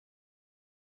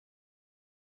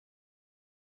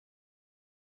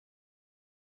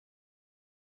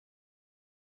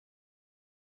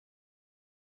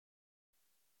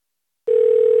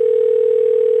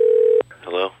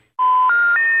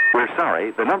We're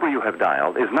sorry, the number you have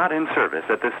dialed is not in service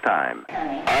at this time.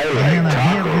 Mañana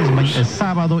viernes,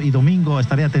 sábado y domingo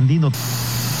estaré atendiendo.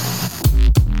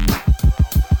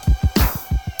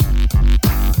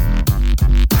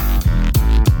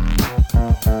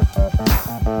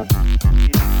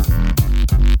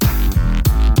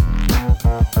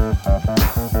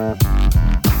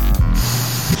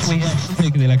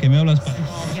 De la que me hablas,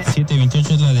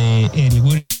 728 es la de El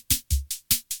Güero.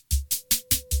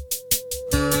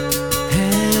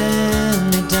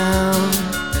 Hand me down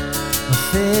my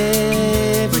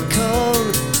favorite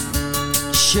coat.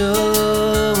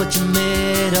 Show what you're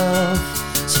made of.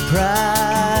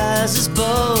 Surprise us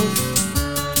both.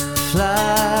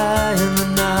 Fly in the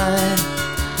night.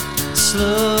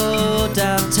 Slow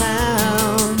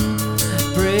downtown.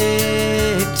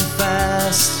 Break too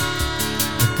fast.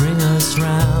 Bring us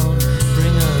round,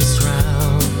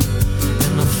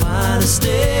 and the finest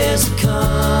days to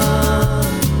come.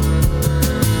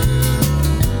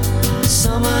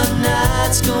 Summer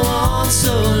nights go on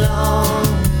so long,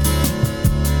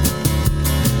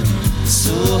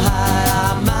 so high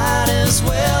I might as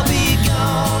well be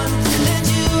gone. And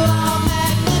you are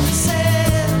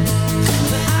magnificent,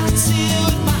 but I can see you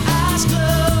with my eyes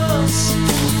closed.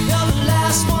 You're the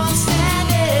last one standing.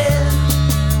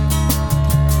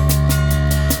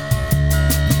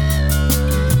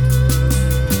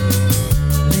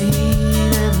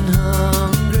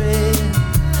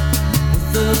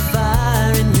 The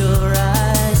fire in your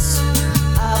eyes,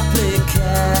 I play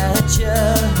catch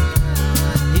up.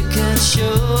 You can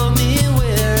show me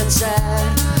where it's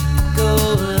at. I go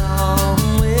along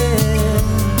with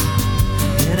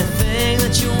anything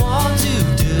that you want to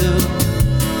do.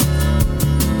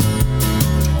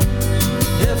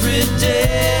 Every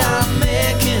day I'm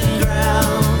making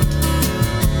ground,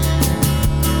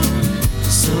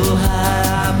 so high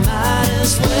I might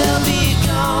as well be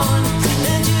gone.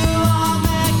 And you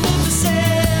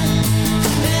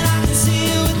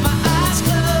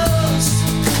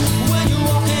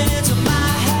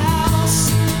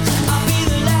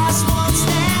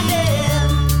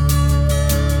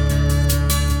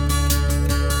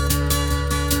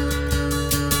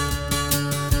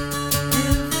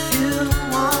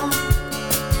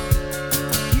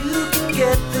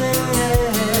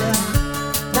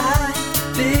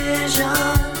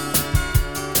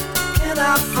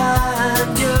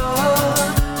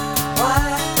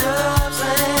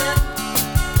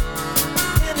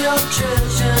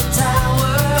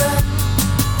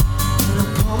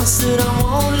that I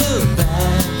won't look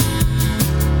back.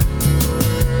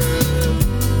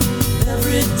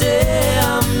 Every day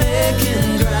I'm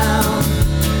making ground,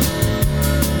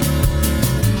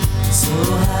 so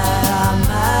high I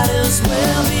might as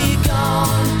well be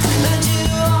gone. And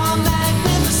you are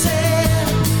magnificent,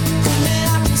 and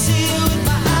I can see you with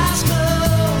my eyes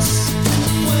closed.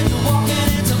 When you're walking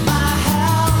into my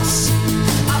house,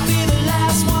 I'll be the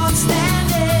last one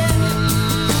standing.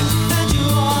 And you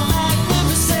are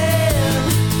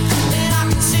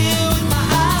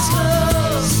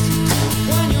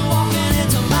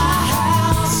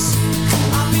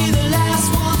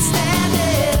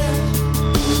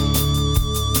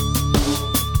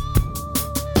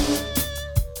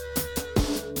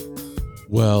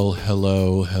Well,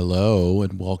 hello,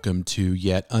 and welcome to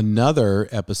yet another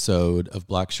episode of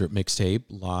Black Shirt Mixtape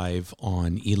live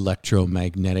on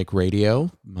Electromagnetic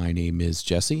Radio. My name is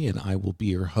Jesse, and I will be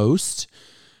your host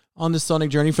on this sonic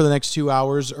journey for the next 2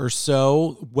 hours or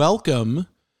so. Welcome,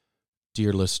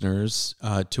 dear listeners,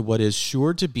 to what is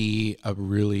sure to be a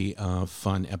really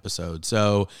fun episode.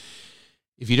 So,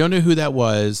 if you don't know who that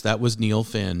was Neil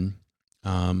Finn.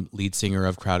 Lead singer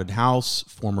of Crowded House,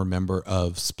 former member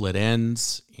of Split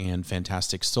Enz, and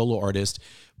fantastic solo artist.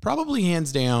 Probably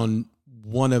hands down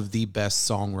one of the best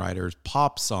songwriters,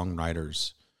 pop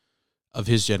songwriters of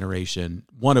his generation.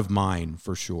 One of mine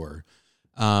for sure.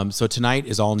 So tonight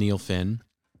is all Neil Finn.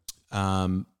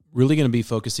 Really going to be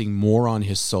focusing more on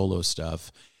his solo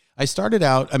stuff. I started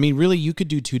out, really you could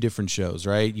do two different shows,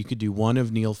 right? You could do one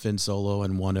of Neil Finn solo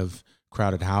and one of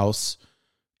Crowded House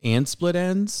and Split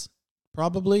Enz.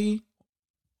 Probably,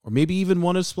 or maybe even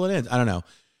one of Split Enz. I don't know.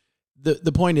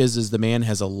 The point is the man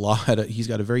has he's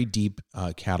got a very deep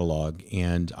catalog,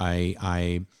 and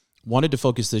I wanted to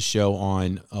focus this show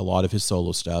on a lot of his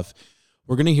solo stuff.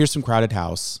 We're going to hear some Crowded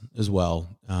House as well.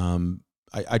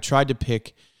 I tried to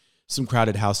pick some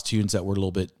Crowded House tunes that were a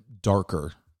little bit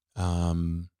darker,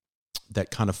 that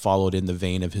kind of followed in the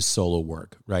vein of his solo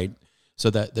work, right? So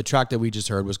that the track that we just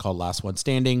heard was called Last One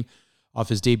Standing, off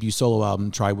his debut solo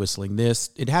album, Try Whistling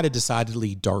This. It had a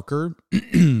decidedly darker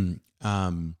tone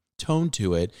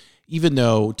to it, even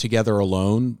though Together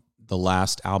Alone, the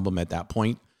last album at that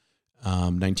point.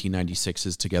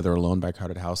 1996's Together Alone by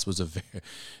Crowded House was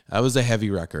that was a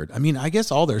heavy record. I mean, I guess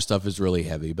all their stuff is really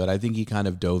heavy, but I think he kind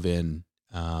of dove in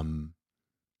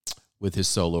with his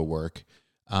solo work.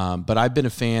 But I've been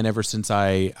a fan ever since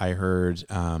I heard,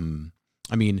 I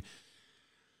mean,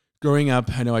 growing up,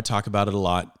 I know I talk about it a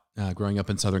lot. Growing up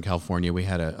in Southern California, we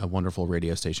had a wonderful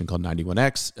radio station called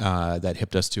 91X that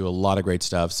hipped us to a lot of great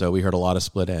stuff. So we heard a lot of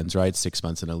Split Ends, right? 6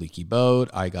 Months in a Leaky Boat,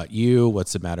 I Got You,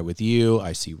 What's the Matter with You,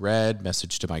 I See Red,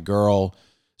 Message to My Girl.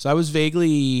 So I was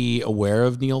vaguely aware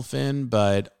of Neil Finn,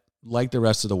 but like the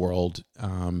rest of the world,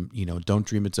 Don't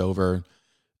Dream It's Over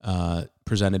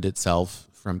presented itself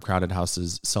from Crowded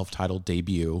House's self-titled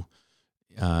debut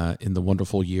in the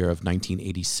wonderful year of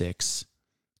 1986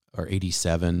 or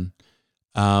 87.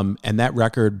 And that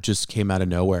record just came out of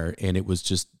nowhere, and it was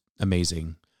just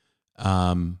amazing.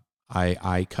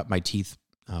 I cut my teeth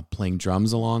playing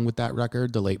drums along with that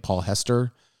record. The late Paul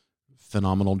Hester,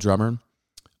 phenomenal drummer.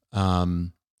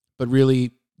 But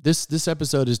really, this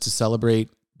episode is to celebrate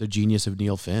the genius of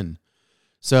Neil Finn.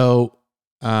 So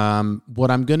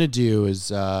what I'm going to do is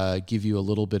give you a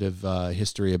little bit of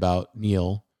history about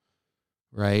Neil,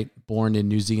 right? Born in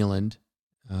New Zealand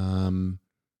in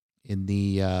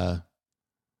the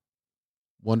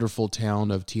wonderful town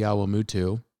of Te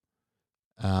Awamutu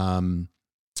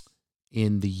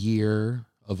in the year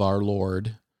of our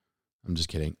Lord. I'm just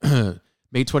kidding.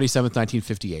 May 27th,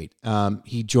 1958.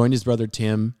 He joined his brother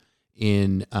Tim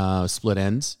in Split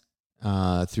Ends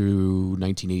through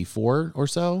 1984 or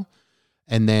so,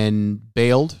 and then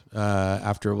bailed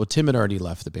after, Tim had already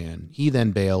left the band. He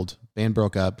then bailed. Band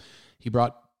broke up. He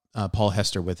brought Paul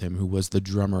Hester with him, who was the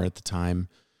drummer at the time,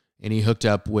 and he hooked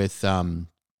up with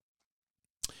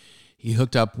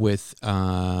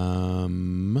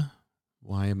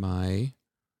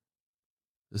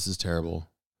this is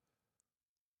terrible.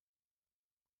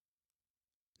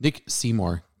 Nick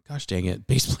Seymour. Gosh dang it.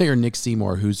 Bass player Nick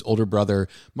Seymour, whose older brother,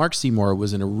 Mark Seymour,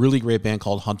 was in a really great band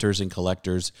called Hunters and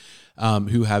Collectors,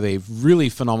 who have a really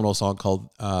phenomenal song called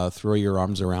Throw Your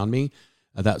Arms Around Me.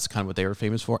 That's kind of what they were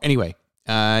famous for. Anyway,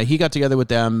 he got together with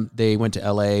them. They went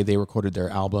to LA. They recorded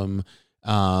their album.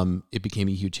 It became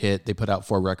a huge hit. They put out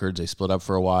 4 records. They split up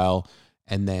for a while.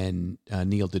 And then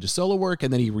Neil did his solo work,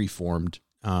 and then he reformed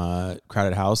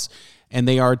Crowded House. And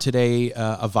they are today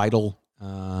a vital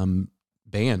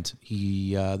band.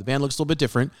 The band looks a little bit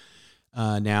different.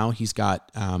 Now he's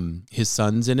got his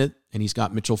sons in it, and he's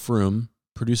got Mitchell Froom,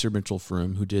 producer Mitchell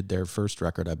Froom, who did their first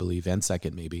record, I believe, and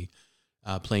second maybe,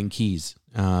 playing keys.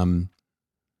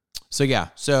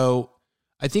 So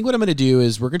I think what I'm going to do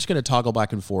is we're just going to toggle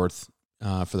back and forth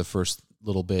for the first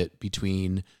little bit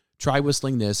between Try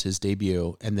Whistling This, his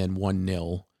debut, and then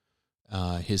 1-0,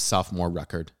 his sophomore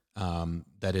record.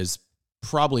 That is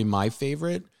probably my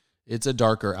favorite. It's a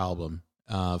darker album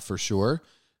for sure,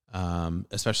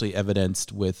 especially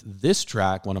evidenced with this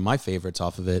track, one of my favorites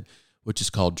off of it, which is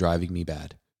called Driving Me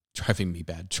Mad.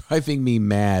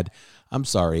 I'm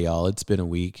sorry, y'all. It's been a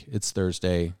week. It's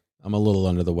Thursday. I'm a little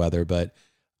under the weather, but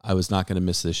I was not going to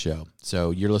miss this show.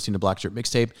 So you're listening to Black Shirt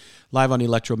Mixtape, live on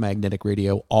Electromagnetic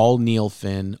Radio, all Neil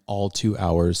Finn, all 2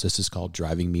 hours. This is called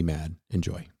Driving Me Mad.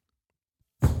 Enjoy.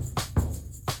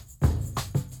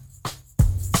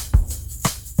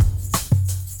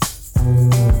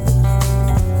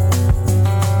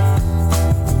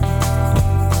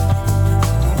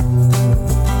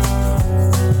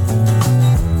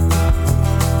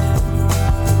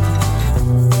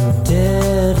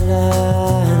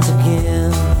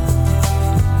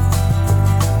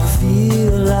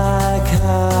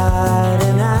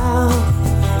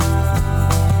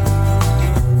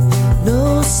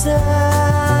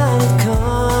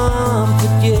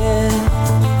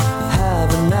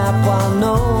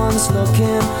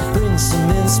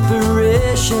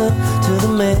 To the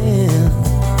man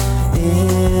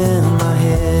in my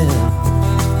head,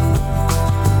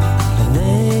 a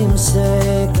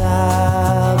namesake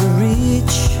out of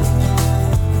reach.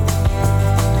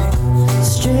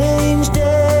 Strange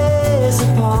days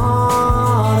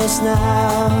upon us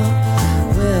now,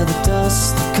 where the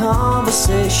dust of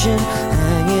conversation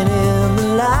hanging in the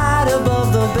light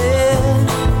above the bed.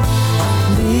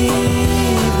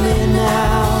 Leave me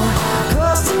now,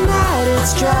 'cause tonight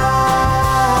it's driving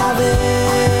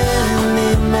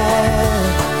me mad.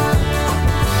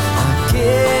 I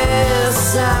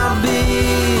guess I'll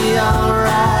be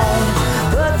alright,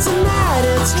 but tonight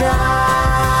it's driving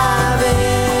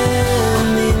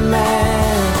me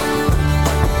mad.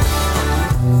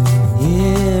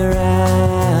 Year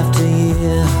after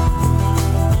year,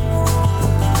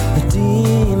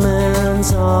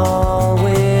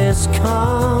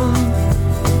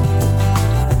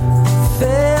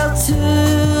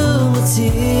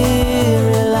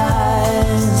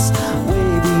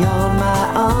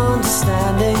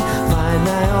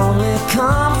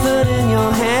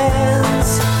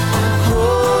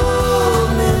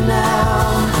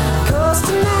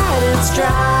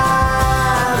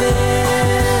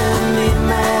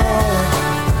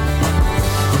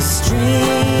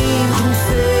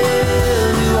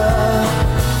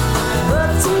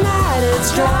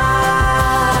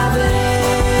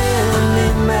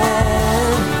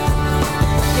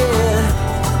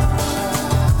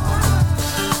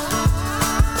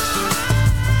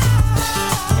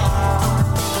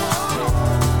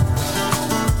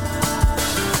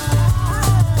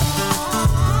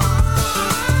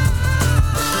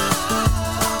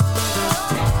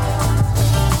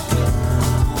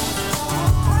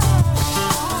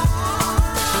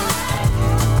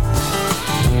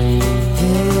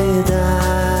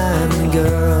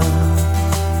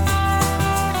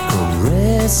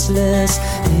 restless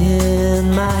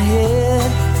in my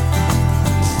head.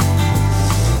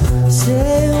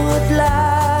 Say what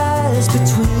lies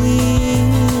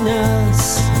between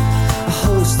us. A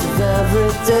host of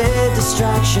everyday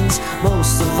distractions.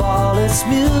 Most of all, it's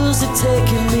music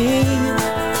taking me.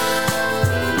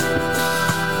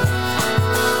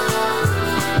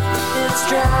 It's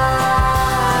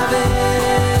driving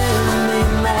me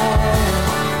mad.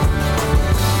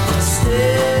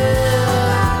 Still,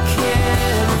 I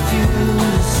can't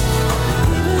refuse.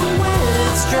 Even when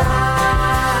it's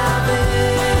driving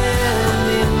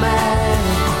me mad,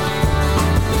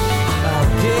 I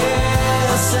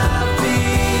guess I'll be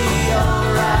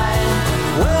alright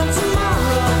when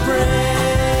tomorrow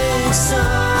brings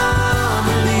some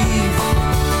relief.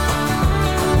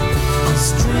 This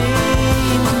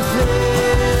dream can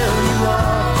fill you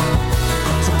up,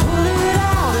 so pull it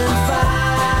out and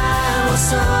find what's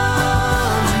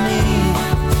underneath.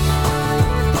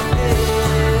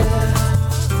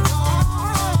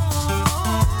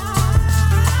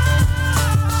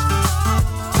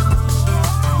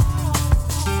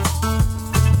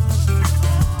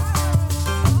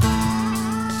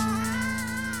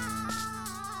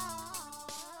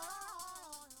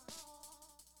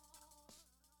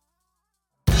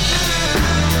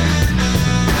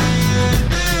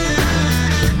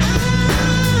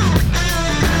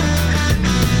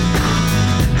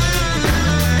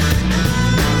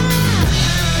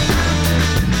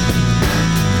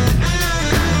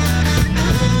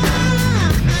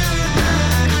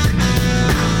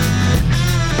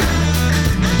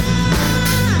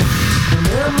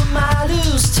 Remember my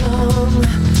loose tongue,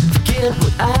 forget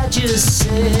what I just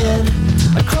said.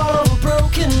 I crawl over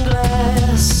broken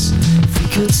glass. If we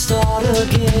could start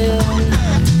again,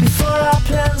 before our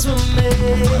plans were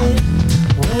made.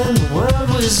 When the world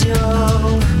was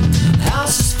young,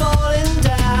 house is falling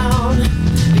down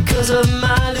because of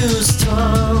my loose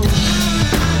tongue.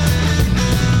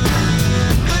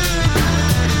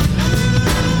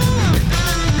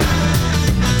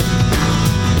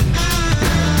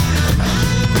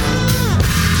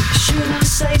 Shouldn't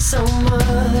say so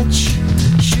much,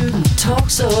 shouldn't talk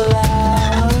so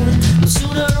loud. No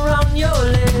sooner on your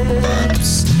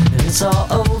lips, and it's all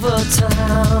over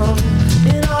town.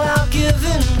 In all our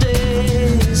given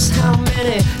days, how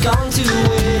many gone to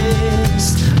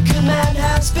waste? A good man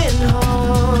has been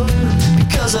hung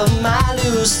because of my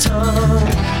loose tongue.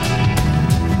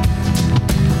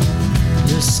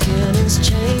 Your skin is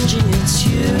changing, it's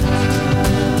you.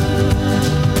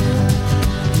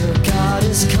 Your God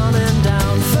is coming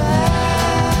down fast.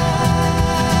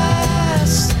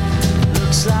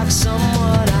 Looks like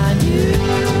someone I knew.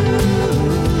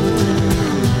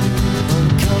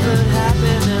 Uncovered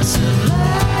happiness at last.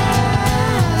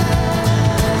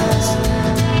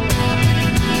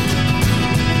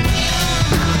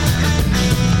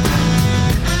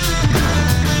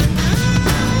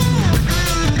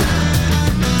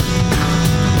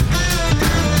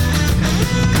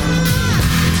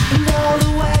 And all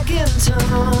the wagon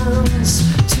tons,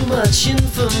 too much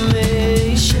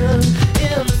information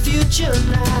in the future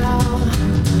now,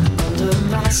 under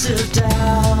massive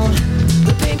doubt.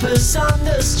 The papers on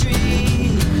the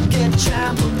street get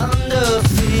trampled under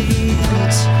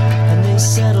feet, and they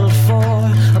settled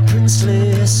for a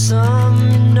princely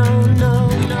sum. No, no,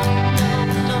 no,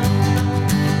 no, no.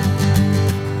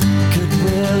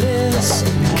 Goodwill is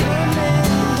coming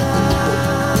down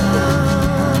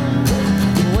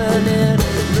when it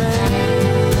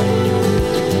rains.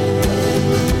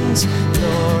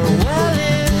 Your well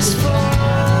is full.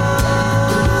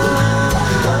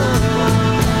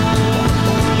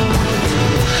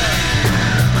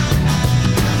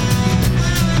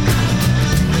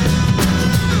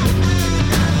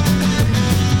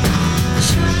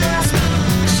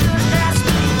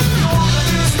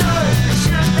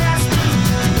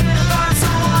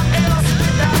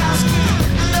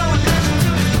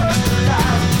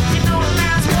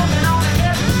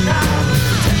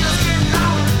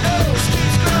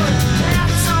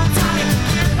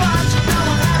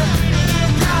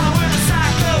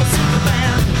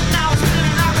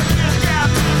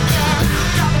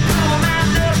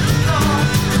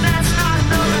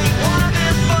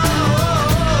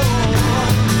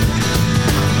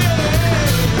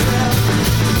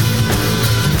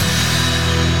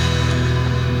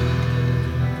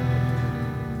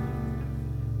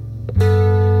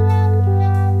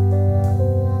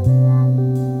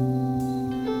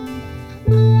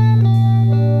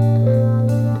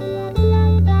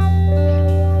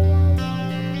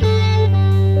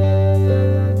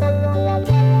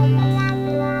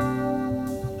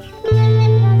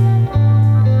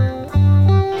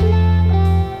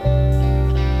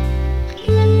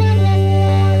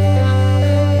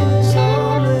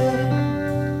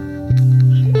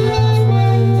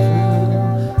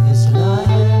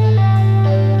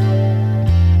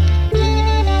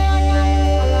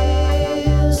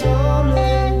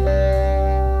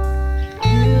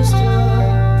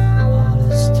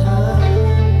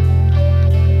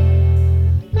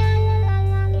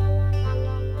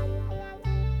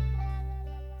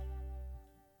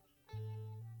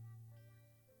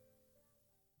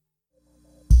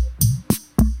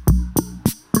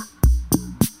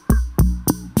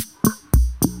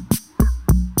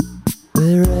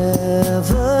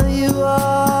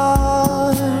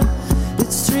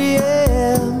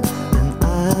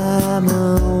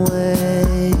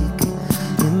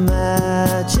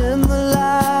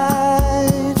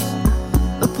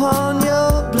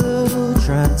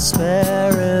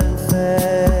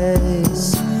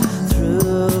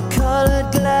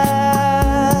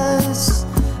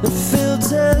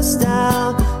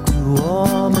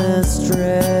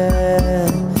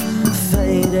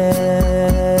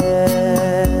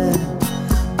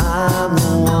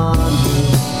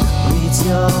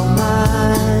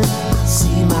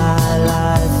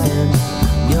 in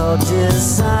your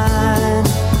design,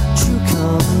 true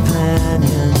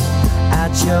companion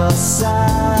at your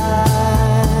side.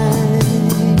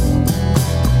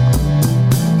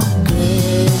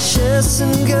 Gracious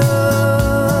and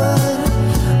good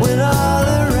when all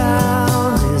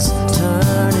around is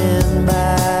turning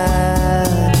bad.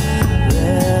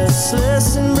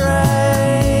 Restless and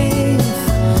brave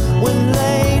when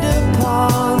laid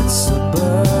upon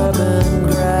suburban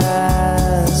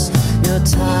grass. Your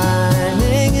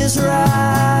timing is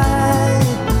right.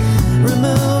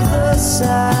 Remove the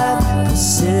sad,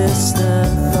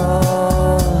 persistent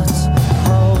thoughts.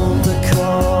 Hold the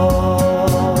course.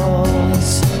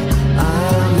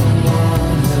 I'm the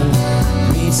one who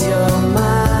reads your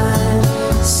mind.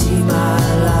 See my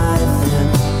life in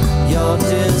your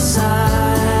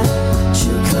design.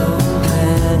 True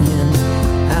companion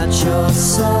at your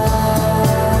side.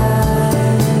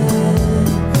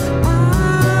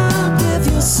 I'll give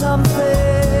you something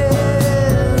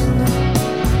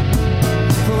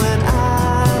when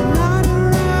I'm not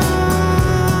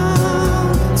around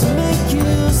to make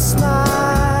you smile.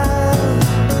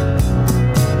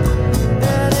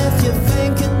 And if you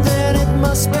think it, then it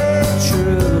must be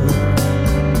true.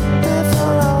 If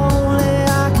only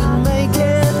I can make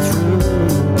it through.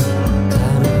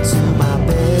 Climb into my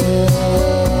bed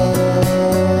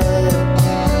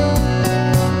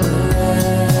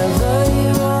wherever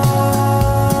you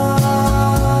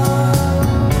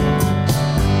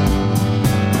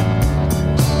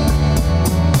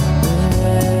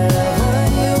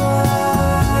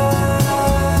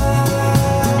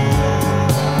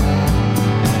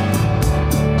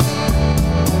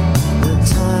The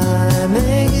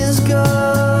timing is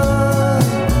good.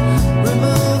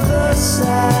 Remove the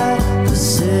sad,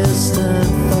 persistent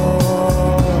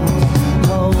thought.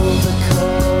 Hold the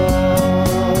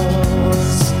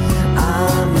course.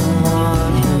 I'm the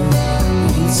one who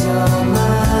reads your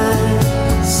mind.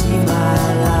 See my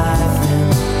life in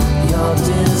your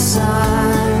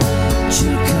design.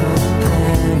 True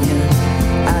companion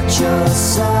at your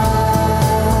side.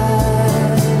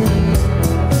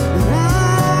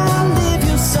 I'll leave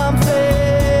you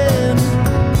something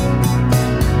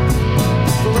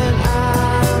when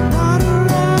I'm not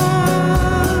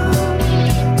around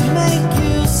to make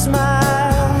you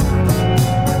smile.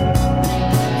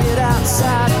 Get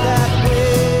outside that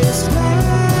wasteland,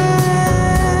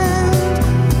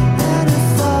 and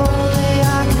if only I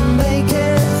can make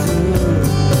it through.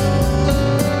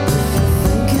 If you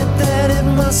think it, then it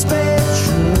must be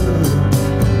true.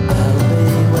 I'll be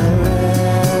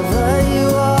wherever you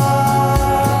are.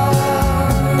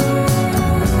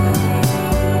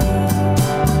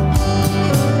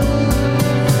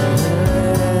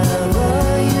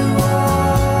 Wherever you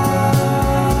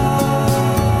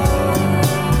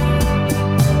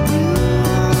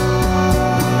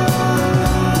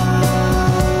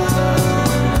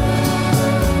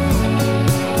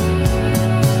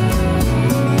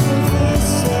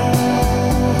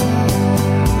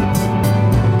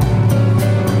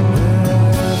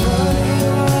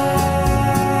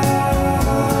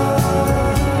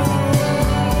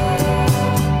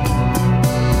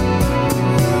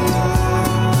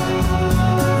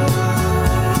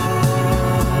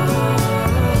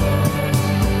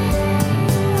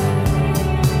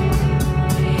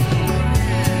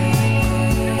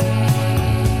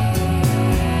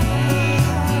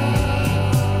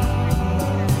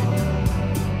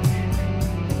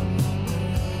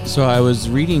So I was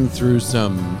reading through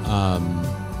some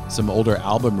older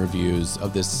album reviews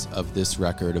of this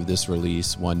record, of this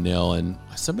release, 1-0, and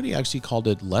somebody actually called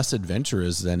it less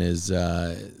adventurous than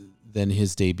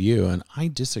his debut, and I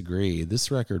disagree.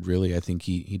 This record really, I think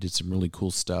he did some really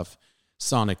cool stuff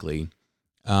sonically.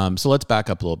 So let's back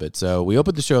up a little bit. So we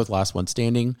opened the show with Last One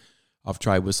Standing off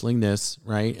Try Whistling This,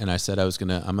 right? And I said I'm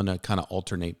gonna kind of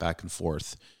alternate back and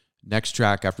forth. Next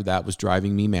track after that was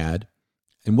Driving Me Mad.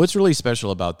 And what's really special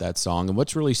about that song, and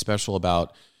what's really special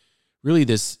about really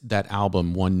that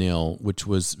album 1-0, which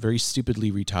was very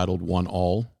stupidly retitled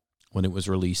 1-All when it was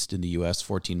released in the US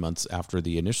 14 months after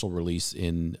the initial release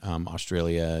in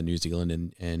Australia, New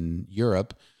Zealand, and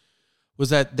Europe,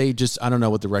 was that they just, I don't know,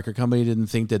 what the record company didn't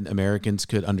think that Americans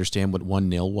could understand what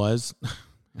 1-0 was.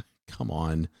 Come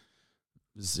on.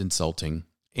 This is insulting.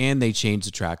 And they changed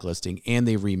the track listing, and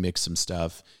they remixed some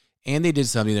stuff, and they did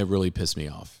something that really pissed me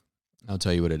off. I'll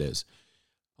tell you what it is.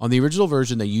 On the original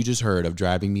version that you just heard of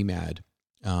Driving Me Mad,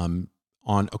 on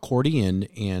accordion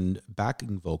and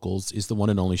backing vocals is the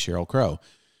one and only Sheryl Crow.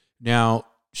 Now,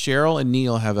 Sheryl and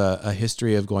Neil have a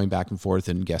history of going back and forth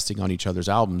and guesting on each other's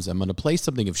albums. I'm going to play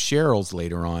something of Sheryl's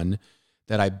later on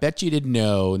that I bet you didn't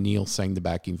know Neil sang the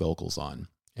backing vocals on.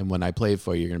 And when I play it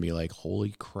for you, you're going to be like,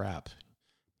 holy crap.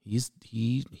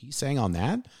 He sang on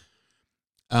that.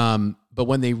 But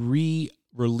when they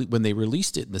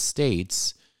released it in the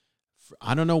States,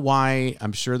 I don't know why.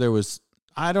 I'm sure there was,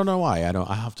 I don't know why.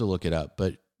 I have to look it up,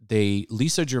 but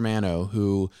Lisa Germano,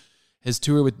 who has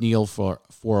toured with Neil for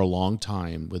a long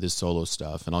time with his solo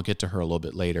stuff, and I'll get to her a little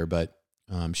bit later, but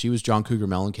she was John Cougar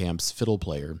Mellencamp's fiddle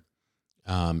player.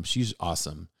 She's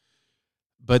awesome.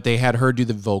 But they had her do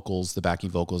the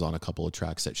backing vocals on a couple of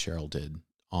tracks that Cheryl did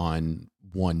on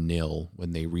 1-0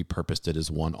 when they repurposed it as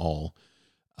 1-all.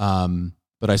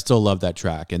 But I still love that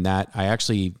track. And that I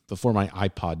actually, before my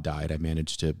iPod died, I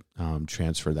managed to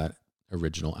transfer that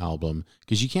original album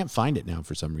because you can't find it now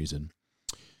for some reason.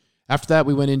 After that,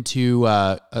 we went into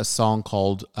a song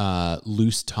called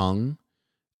Loose Tongue.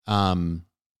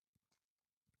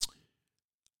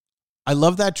 I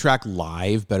love that track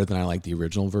live better than I like the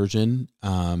original version,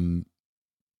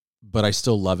 but I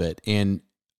still love it. And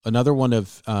another one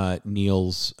of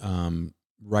Neil's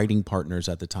writing partners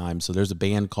at the time, so there's a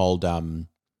band called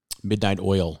Midnight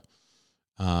Oil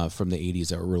from the 80s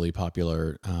that were really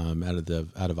popular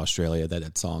out of Australia, that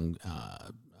had song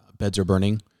Beds Are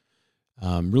Burning.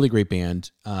 Really great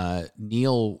band.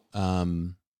 Neil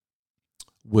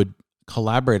would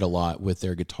collaborate a lot with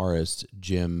their guitarist,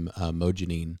 Jim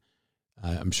Mojanine.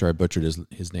 I'm sure I butchered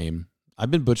his name. I've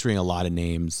been butchering a lot of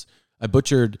names. I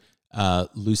butchered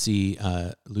Lucy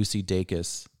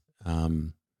Dacus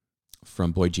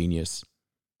from Boy Genius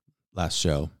last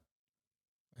show,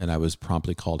 and I was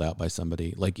promptly called out by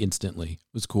somebody, like instantly.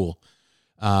 It was cool.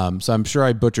 So I'm sure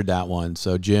I butchered that one.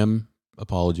 So Jim,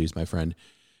 apologies, my friend.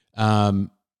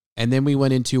 And then we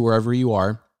went into Wherever You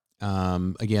Are,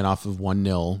 again off of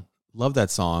 1-0. Love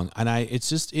that song. And I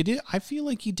feel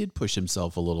like he did push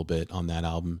himself a little bit on that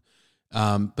album.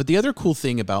 But the other cool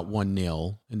thing about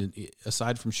 1-0, and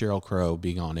aside from Sheryl Crow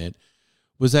being on it,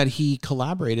 was that he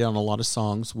collaborated on a lot of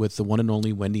songs with the one and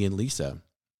only Wendy and Lisa.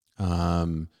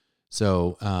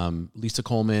 So Lisa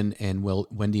Coleman and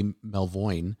Wendy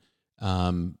Melvoin,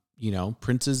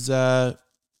 Prince's,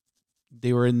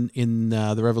 they were in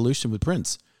the Revolution with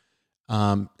Prince.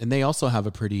 And they also have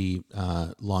a pretty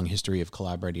long history of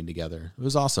collaborating together. It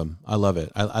was awesome. I love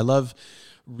it. I love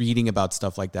reading about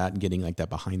stuff like that and getting like that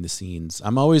behind the scenes.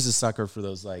 I'm always a sucker for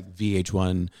those like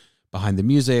VH1 behind the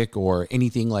music or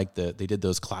anything like they did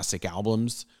those classic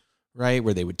albums, right?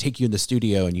 Where they would take you in the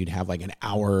studio and you'd have like an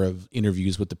hour of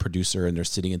interviews with the producer and they're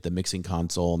sitting at the mixing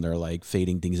console and they're like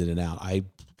fading things in and out.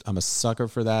 I'm a sucker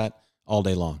for that all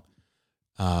day long.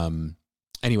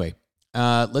 Anyway,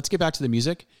 let's get back to the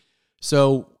music.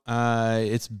 So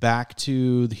it's back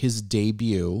to his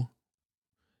debut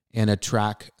and a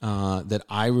track that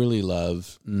I really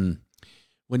love.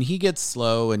 When he gets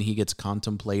slow and he gets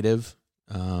contemplative,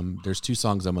 there's two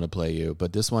songs I'm going to play you,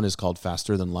 but this one is called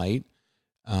Faster Than Light,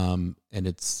 and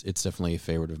it's definitely a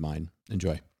favorite of mine.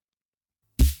 Enjoy.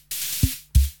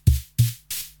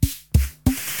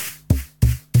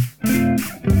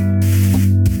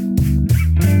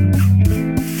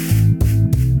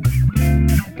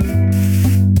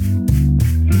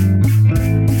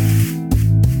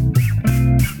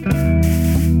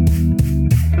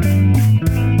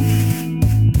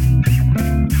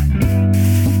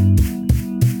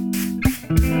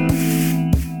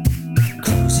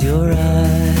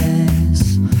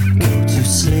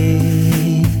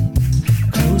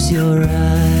 Your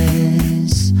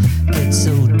eyes get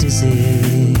so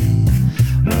dizzy.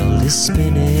 Well,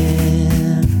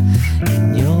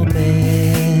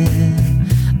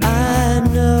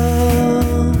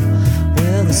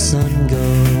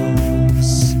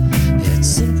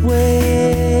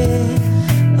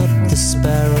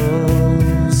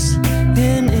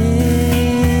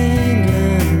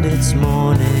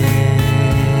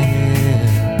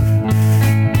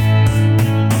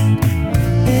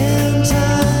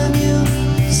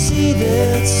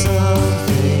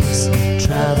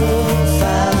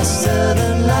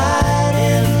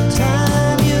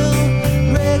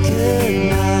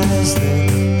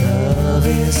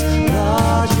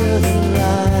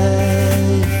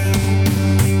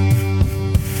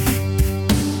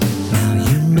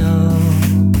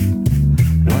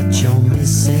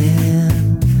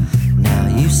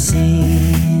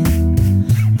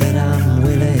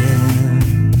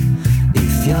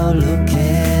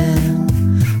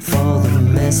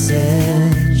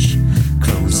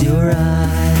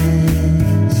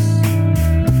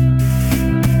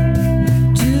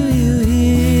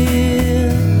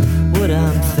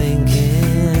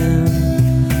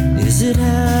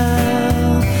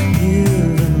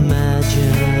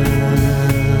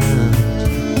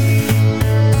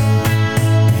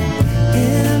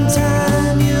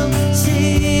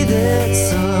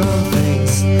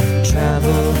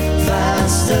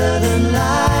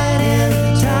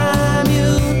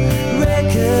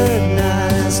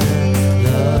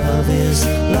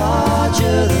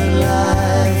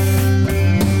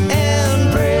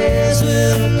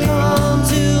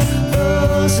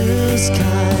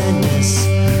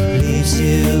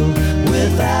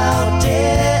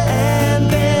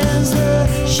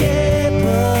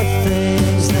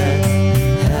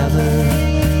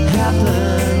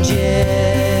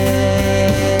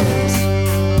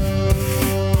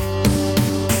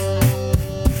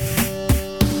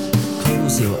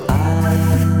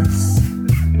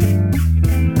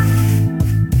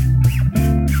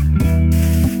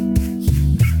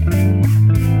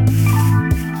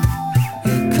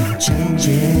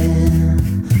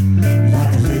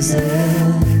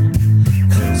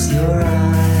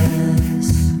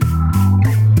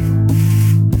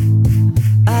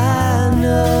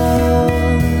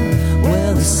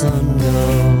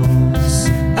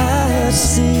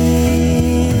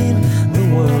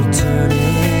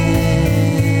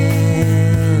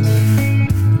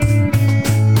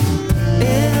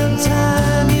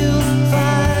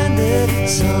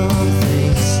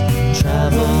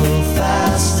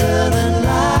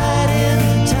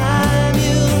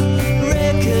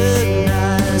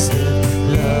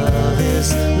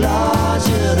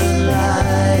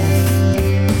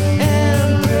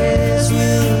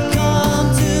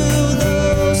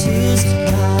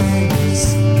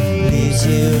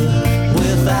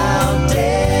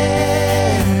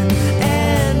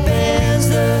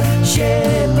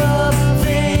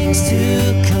 to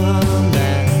come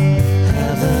that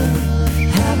haven't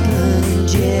happened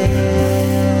yet.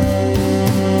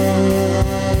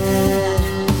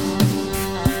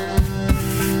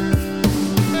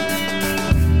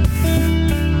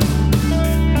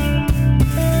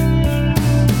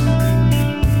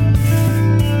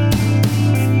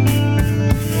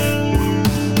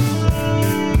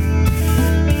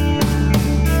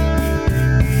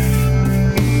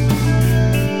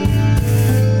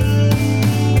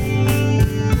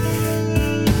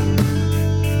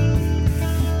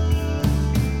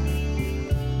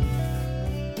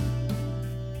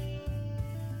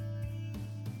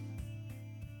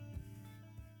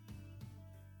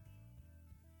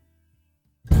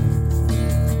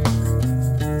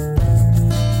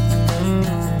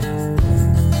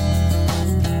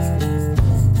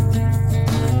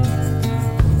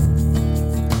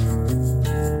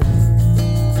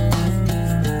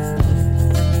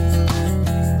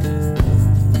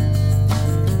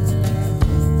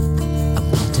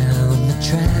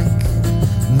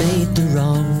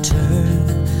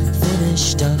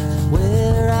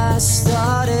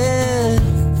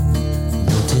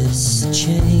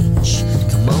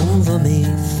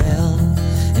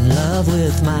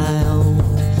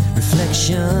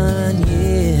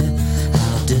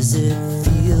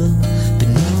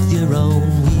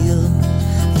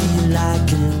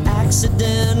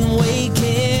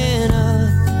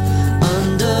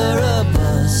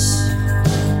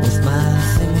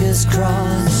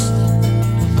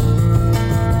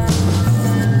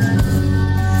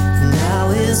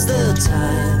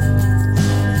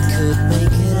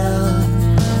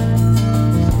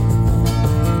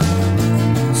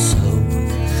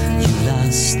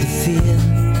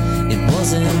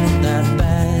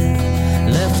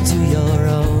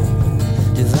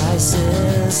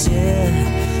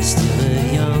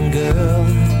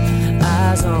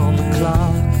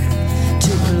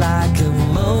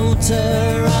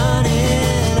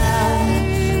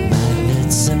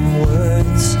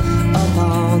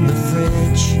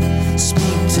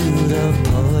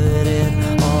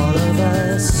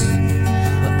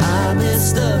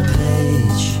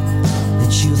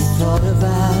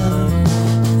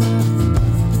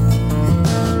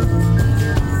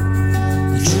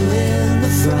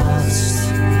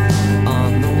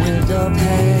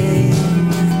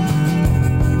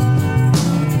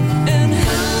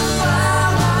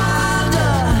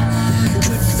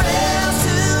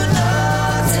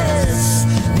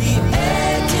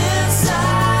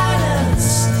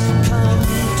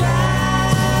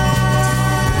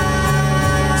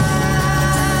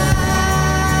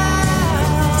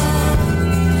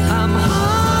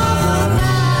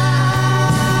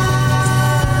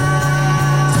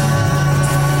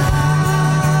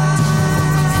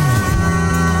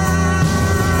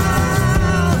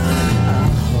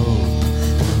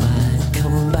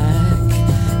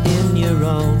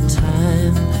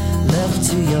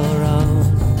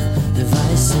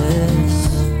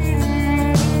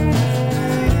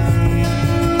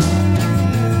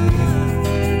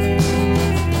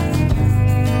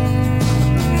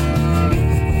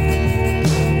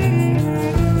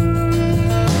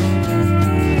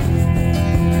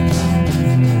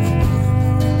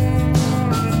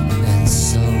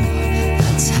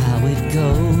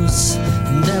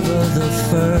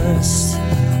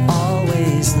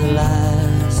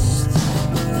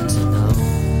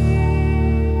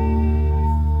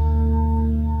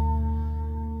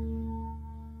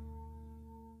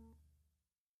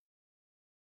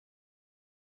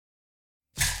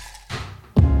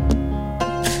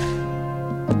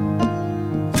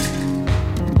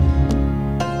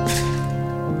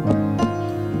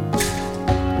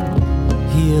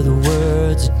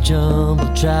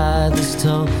 Try this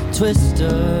tongue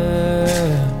twister.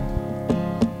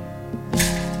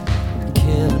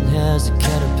 Kevin has a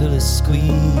caterpillar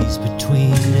squeeze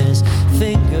between his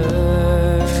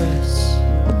fingers.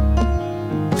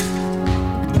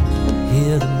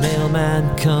 Hear the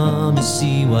mailman come, you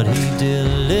see what he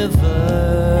delivers,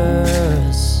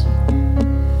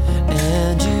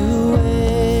 and you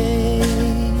wait,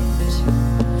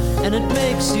 and it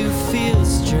makes you feel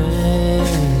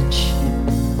strange,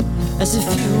 as if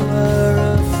you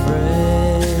were afraid,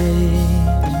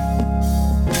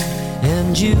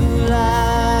 and you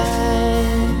lie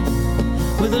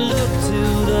with a look to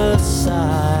the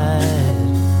side,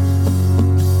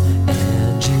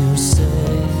 and you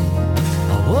say,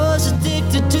 I was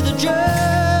addicted to the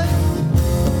drug,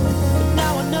 but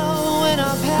now I know when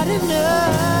I've had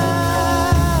enough.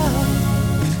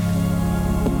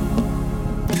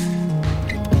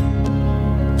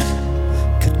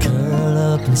 Could curl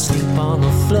up and sleep on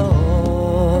the floor,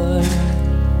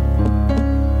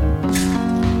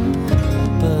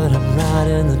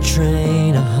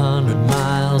 train 100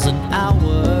 miles an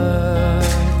hour.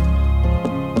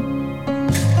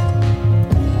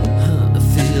 It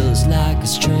feels like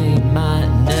this train might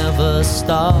never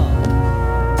stop.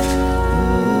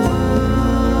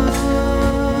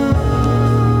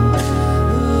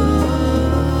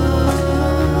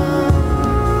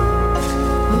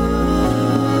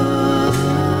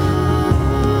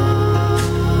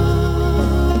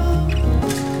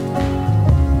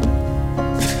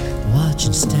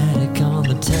 Watching static on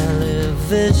the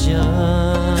television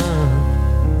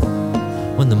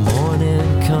when the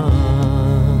morning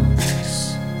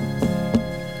comes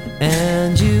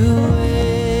and you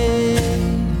wait,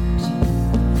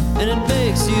 and it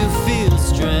makes you feel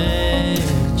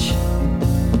strange,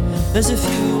 as if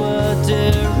you were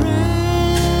deranged,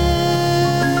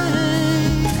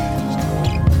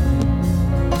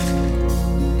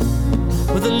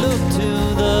 with a look to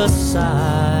the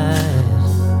side.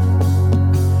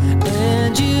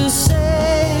 And you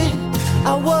say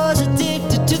I was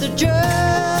addicted to the drug,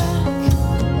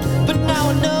 but now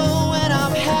I know when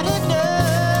I've had enough.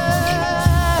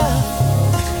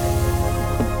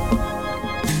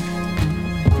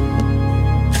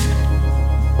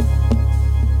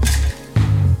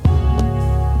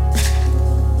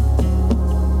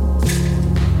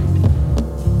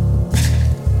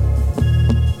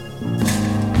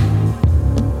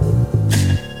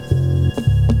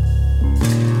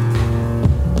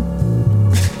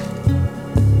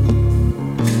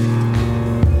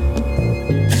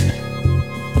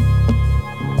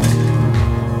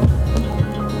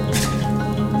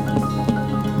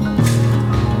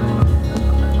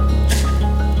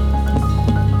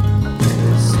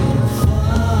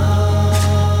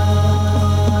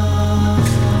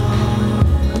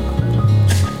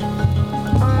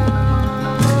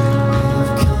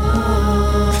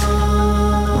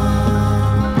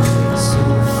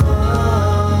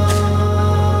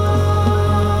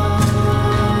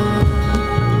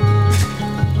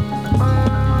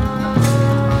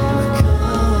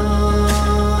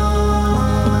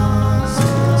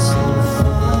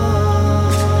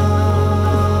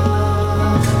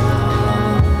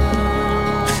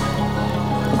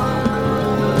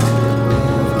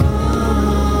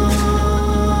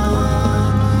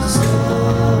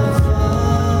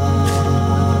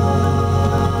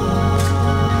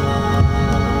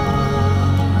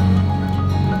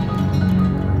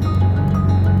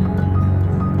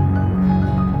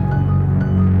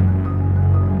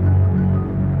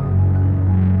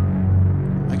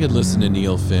 Listen to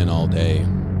Neil Finn all day.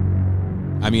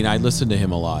 I mean, I listen to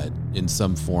him a lot in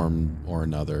some form or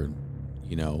another,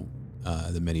 you know,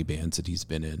 the many bands that he's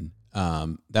been in.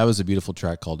 That was a beautiful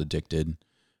track called Addicted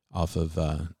off of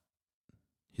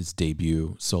his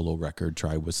debut solo record,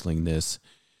 Try Whistling This.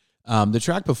 The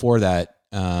track before that,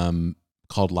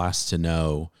 called Last to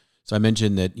Know. So I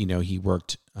mentioned that, you know, he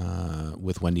worked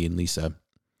with Wendy and Lisa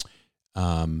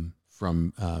from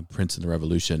Prince and the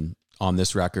Revolution on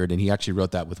this record, and he actually wrote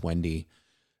that with Wendy.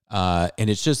 And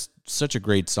it's just such a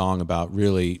great song about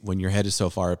really when your head is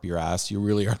so far up your ass, you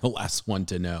really are the last one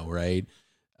to know, right?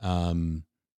 And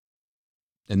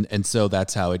so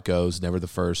that's how it goes. Never the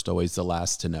first, always the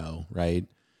last to know, right?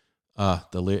 I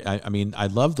mean, I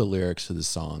love the lyrics to the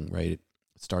song, right? It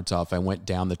starts off, I went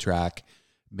down the track,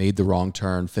 made the wrong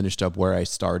turn, finished up where I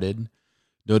started,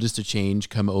 noticed a change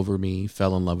come over me,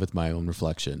 fell in love with my own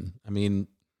reflection. I mean,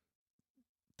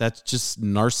 that's just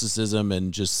narcissism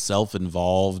and just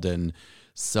self-involved and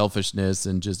selfishness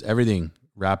and just everything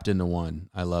wrapped into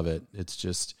one. I love it. It's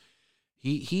just,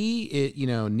 you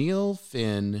know, Neil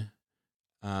Finn,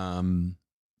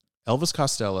 Elvis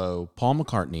Costello, Paul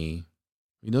McCartney. I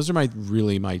mean, those are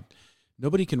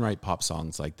nobody can write pop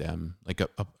songs like them, like a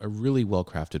really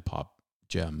well-crafted pop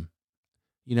gem.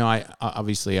 You know,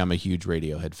 obviously I'm a huge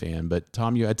Radiohead fan, but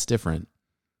Tom, it's different.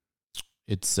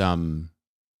 It's, I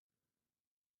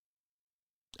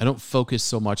don't focus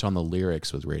so much on the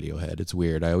lyrics with Radiohead. It's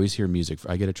weird. I always hear music.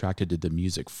 I get attracted to the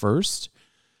music first,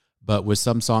 but with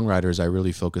some songwriters, I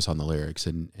really focus on the lyrics,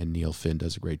 and Neil Finn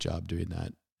does a great job doing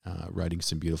that, writing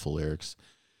some beautiful lyrics.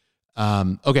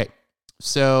 Okay,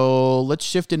 so let's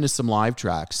shift into some live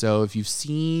tracks. So if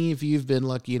you've been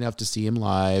lucky enough to see him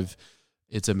live,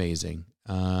 it's amazing.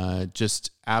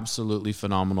 Just absolutely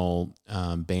phenomenal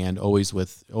band, always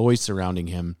surrounding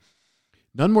him.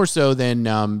 None more so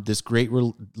than this great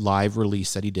live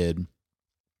release that he did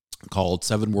called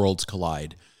Seven Worlds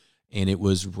Collide. And it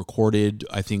was recorded,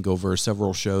 I think, over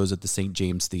several shows at the St.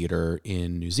 James Theatre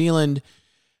in New Zealand.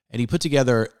 And he put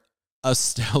together a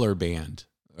stellar band.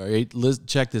 All right,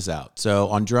 check this out. So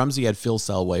on drums, he had Phil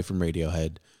Selway from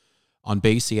Radiohead. On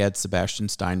bass, he had Sebastian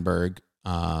Steinberg.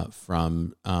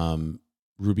 from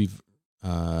Ruby.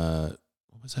 What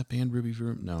was that band? Ruby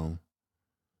Vroom? No.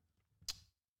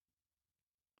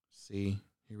 See,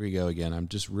 here we go again. I'm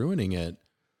just ruining it.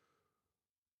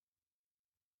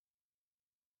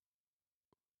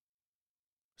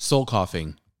 Soul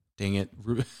Coughing. Dang it.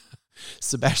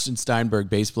 Sebastian Steinberg,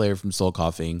 bass player from Soul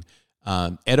Coughing.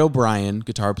 Ed O'Brien,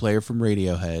 guitar player from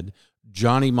Radiohead.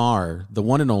 Johnny Marr, the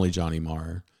one and only Johnny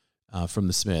Marr from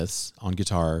the Smiths on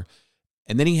guitar.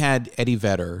 And then he had Eddie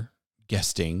Vedder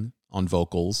guesting on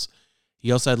vocals.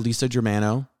 He also had Lisa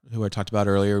Germano, who I talked about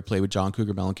earlier, who played with John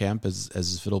Cougar Mellencamp as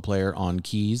his fiddle player on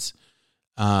keys.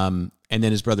 And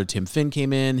then his brother Tim Finn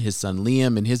came in. His son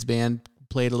Liam and his band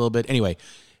played a little bit. Anyway,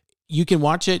 you can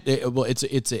watch it. Well, it's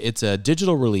a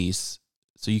digital release,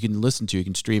 so you can listen to it, you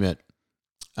can stream it,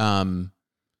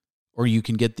 or you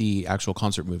can get the actual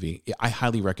concert movie. I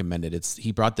highly recommend it.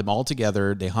 He brought them all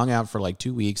together. They hung out for like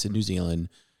 2 weeks in New Zealand,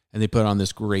 and they put on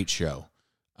this great show.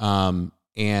 And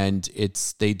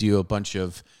they do a bunch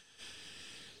of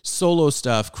solo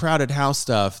stuff, crowded house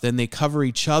stuff. Then they cover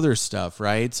each other's stuff,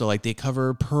 right? So like they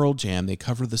cover Pearl Jam, they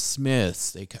cover the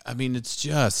Smiths. It's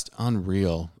just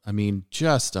unreal.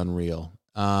 Just unreal.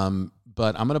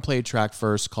 But I'm going to play a track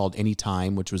first called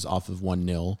Anytime, which was off of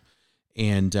 1-0.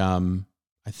 And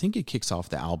I think it kicks off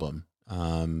the album.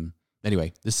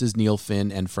 Anyway, this is Neil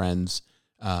Finn and Friends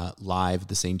live at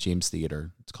the St. James Theater.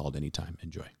 It's called Anytime.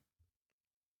 Enjoy.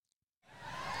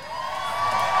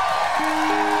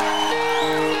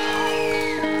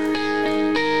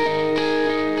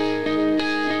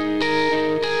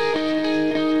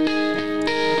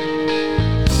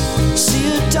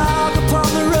 Dog upon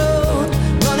the road,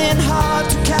 running hard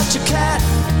to catch a cat.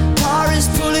 Car is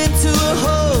pulling to a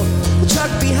hole. The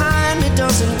truck behind me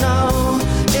doesn't know.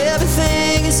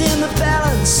 Everything is in the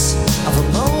balance of a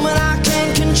moment I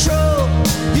can't control.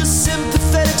 Your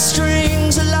sympathetic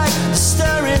strings are like the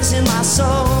stirrings in my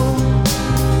soul.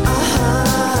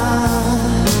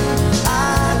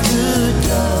 I could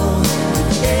go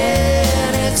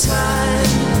anytime.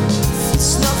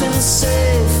 There's nothing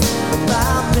safe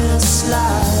about this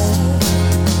life.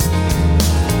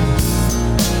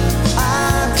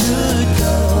 I could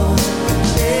go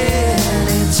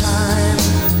anytime.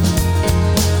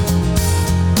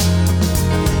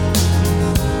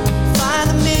 Find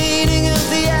the meaning of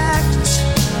the act.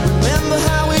 Remember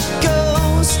how it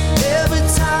goes. Every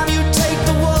time you take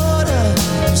the water,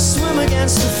 you swim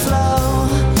against the flow.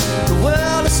 The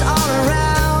world is all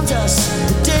around us.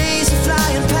 The days are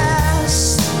flying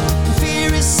past.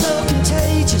 Fear is so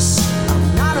contagious,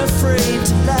 I'm not afraid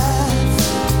to laugh.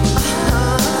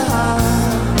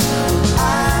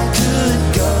 I could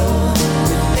go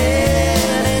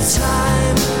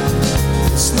anytime.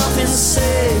 There's nothing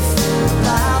safe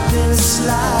about this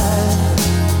life.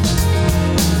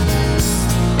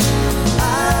 I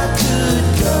could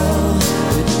go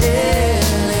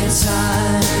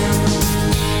anytime.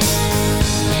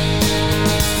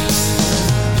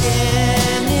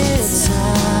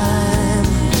 Anytime.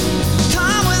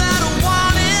 Come without a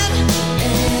warning.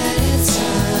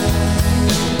 Anytime.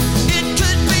 It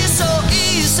could be so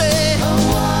easy. A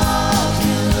walk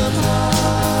in the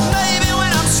park. Maybe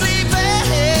when I'm sleeping.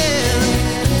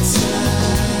 Anytime.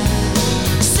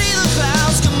 See the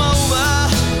clouds come over.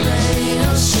 Rain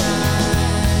or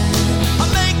shine. I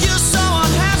make you so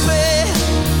unhappy.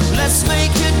 Let's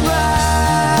make it right.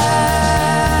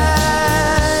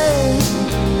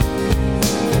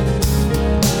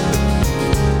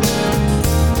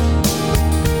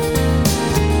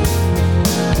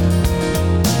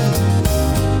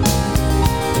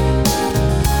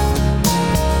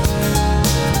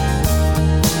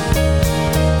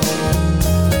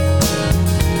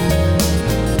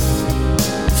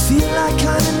 Feel like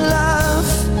I'm in love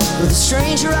with a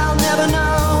stranger I'll never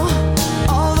know.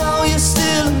 Although you're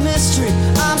still a mystery,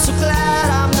 I'm so glad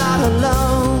I'm not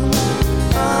alone.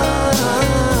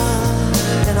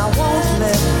 And I won't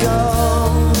let go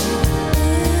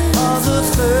of the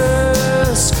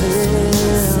first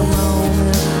clear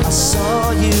moment I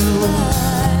saw you.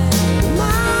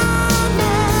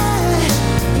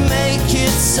 Make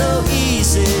it so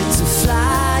easy to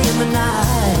fly in the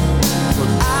night.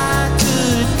 I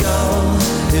could go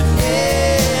at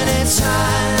any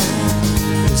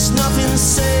time.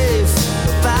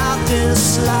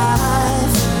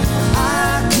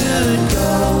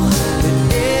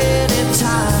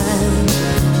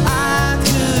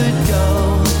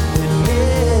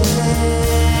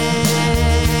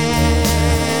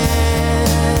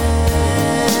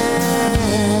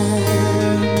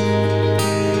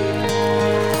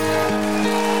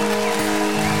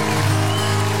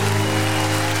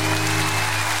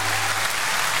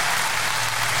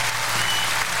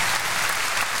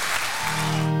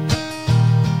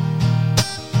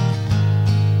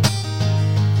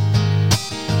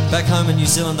 back home in New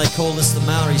Zealand they call this the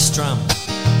Maori strum.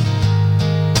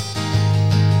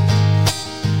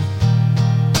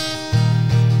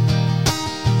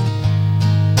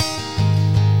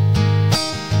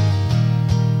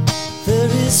 There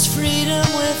is freedom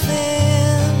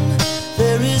within,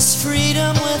 there is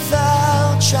freedom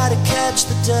without. Try to catch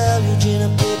the deluge in a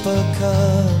paper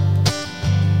cup.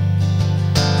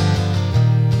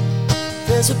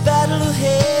 There's a battle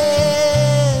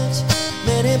ahead,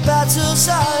 many battles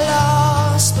are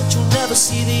lost, but you'll never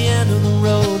see the end of the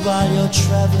road while you're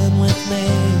traveling with me.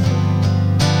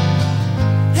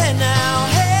 Hey now,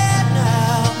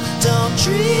 don't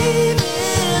dream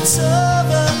it's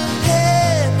over.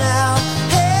 Hey now,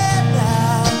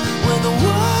 when the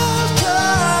world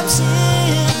comes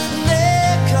in,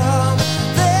 they come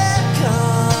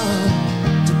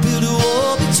to build a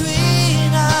wall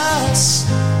between us.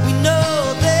 We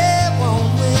know they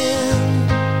won't win.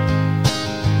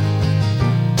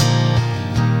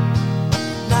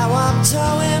 Now I'm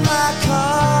towing my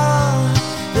car,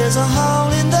 there's a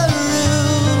hole in the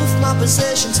roof. My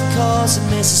possessions are causing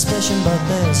me suspicion, but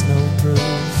there's no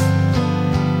proof.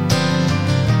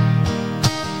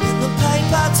 In the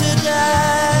paper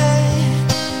today,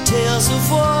 tales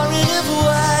of war and of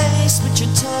waste, but you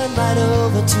turn right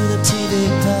over to the TV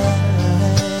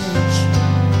page.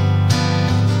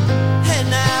 Hey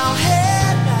now,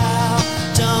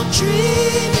 don't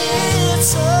dream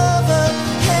it's over.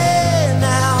 Hey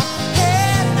now,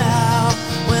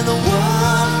 when the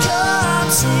world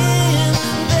comes in,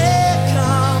 they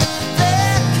come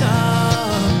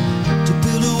to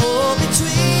build a wall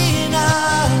between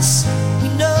us. We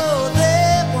know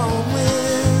they won't win.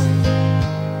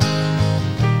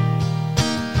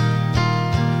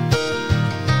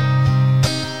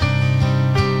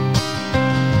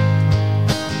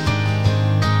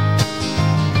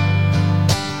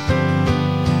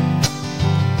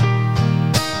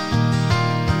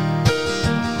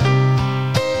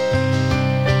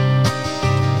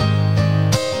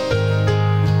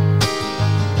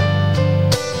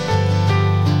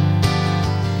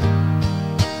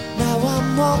 Now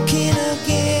I'm walking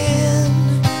again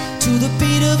to the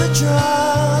beat of a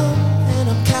drum, and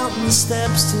I'm counting the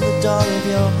steps to the door of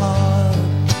your heart.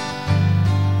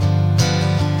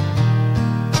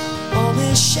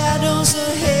 Only shadows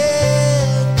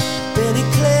ahead, barely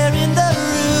clearing the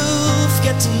roof.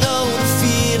 Get to know the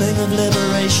feeling of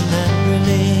liberation and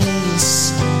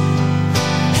release.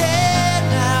 Hey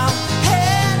now,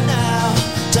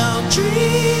 don't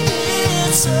dream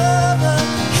it's over.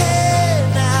 Hey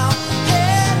now,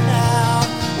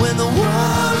 when the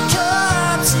world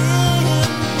comes in,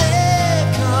 they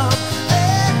come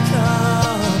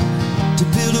to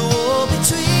build a wall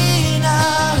between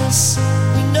us.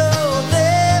 We know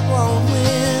they won't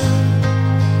win.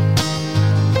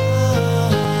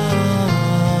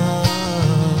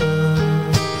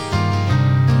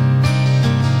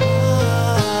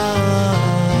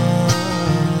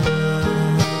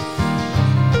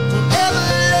 Don't ever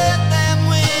let them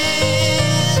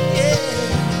win, yeah.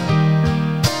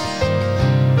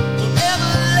 Don't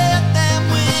ever let them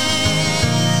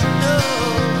win, no.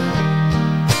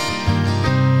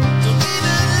 Don't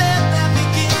even let them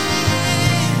begin.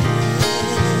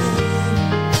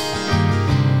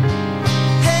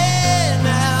 Hey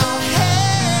now,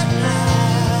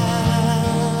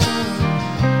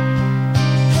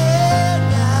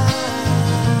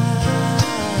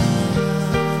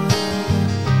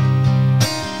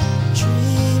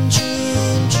 dream,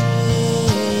 dream, dream.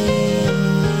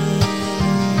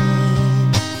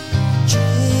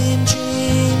 Dream,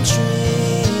 dream,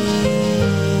 dream.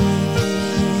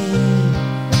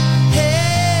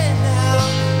 Hey now,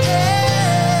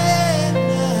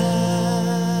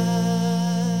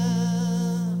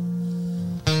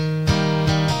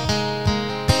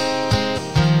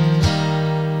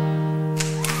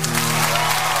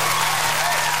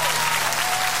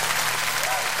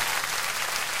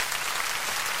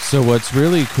 So what's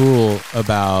really cool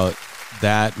about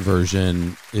that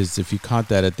version is, if you caught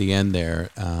that at the end there,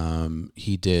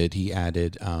 he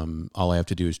added All I Have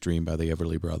to Do Is Dream by the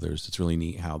Everly Brothers. It's really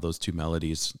neat how those two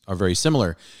melodies are very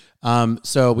similar.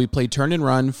 So we played Turn and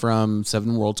Run from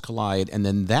Seven Worlds Collide, and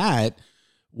then that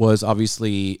was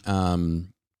obviously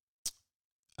Don't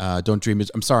Dream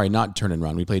Is, I'm sorry, not Turn and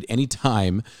Run. We played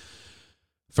Anytime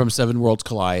from Seven Worlds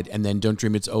Collide, and then Don't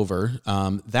Dream It's Over.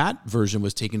 That version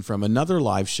was taken from another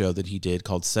live show that he did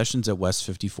called Sessions at West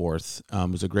 54th.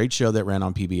 It was a great show that ran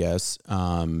on PBS.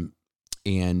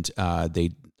 And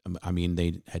they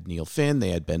had Neil Finn,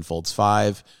 they had Ben Folds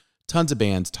 5, tons of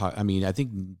bands. I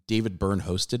think David Byrne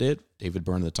hosted it, David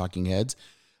Byrne of the Talking Heads.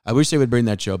 I wish they would bring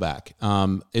that show back.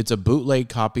 It's a bootleg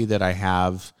copy that I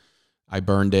have. I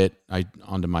burned it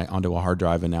onto a hard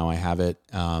drive, and now I have it.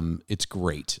 It's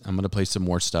great. I'm going to play some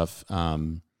more stuff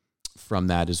from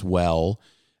that as well.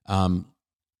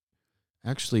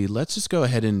 Actually, let's just go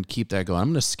ahead and keep that going. I'm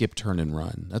going to skip Turn and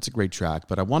Run. That's a great track,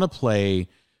 but I want to play.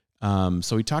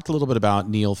 So we talked a little bit about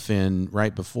Neil Finn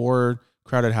right before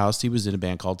Crowded House. He was in a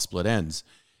band called Split Enz,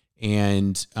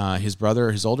 and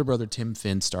his older brother Tim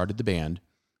Finn started the band,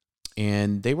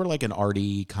 and they were like an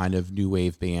arty kind of new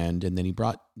wave band. And then he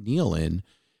brought Neil in,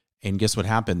 and guess what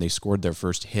happened? They scored their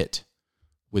first hit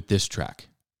with this track,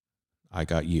 "I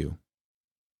Got You."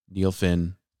 Neil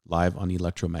Finn live on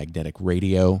Electromagnetic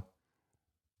Radio.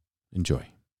 Enjoy.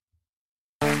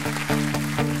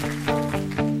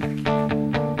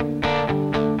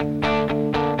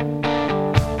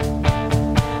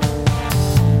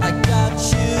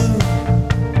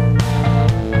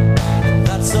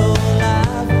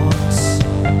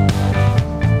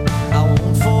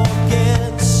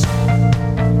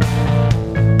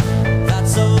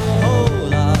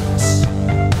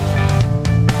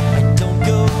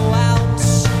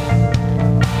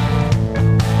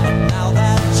 Now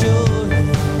that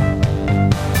you're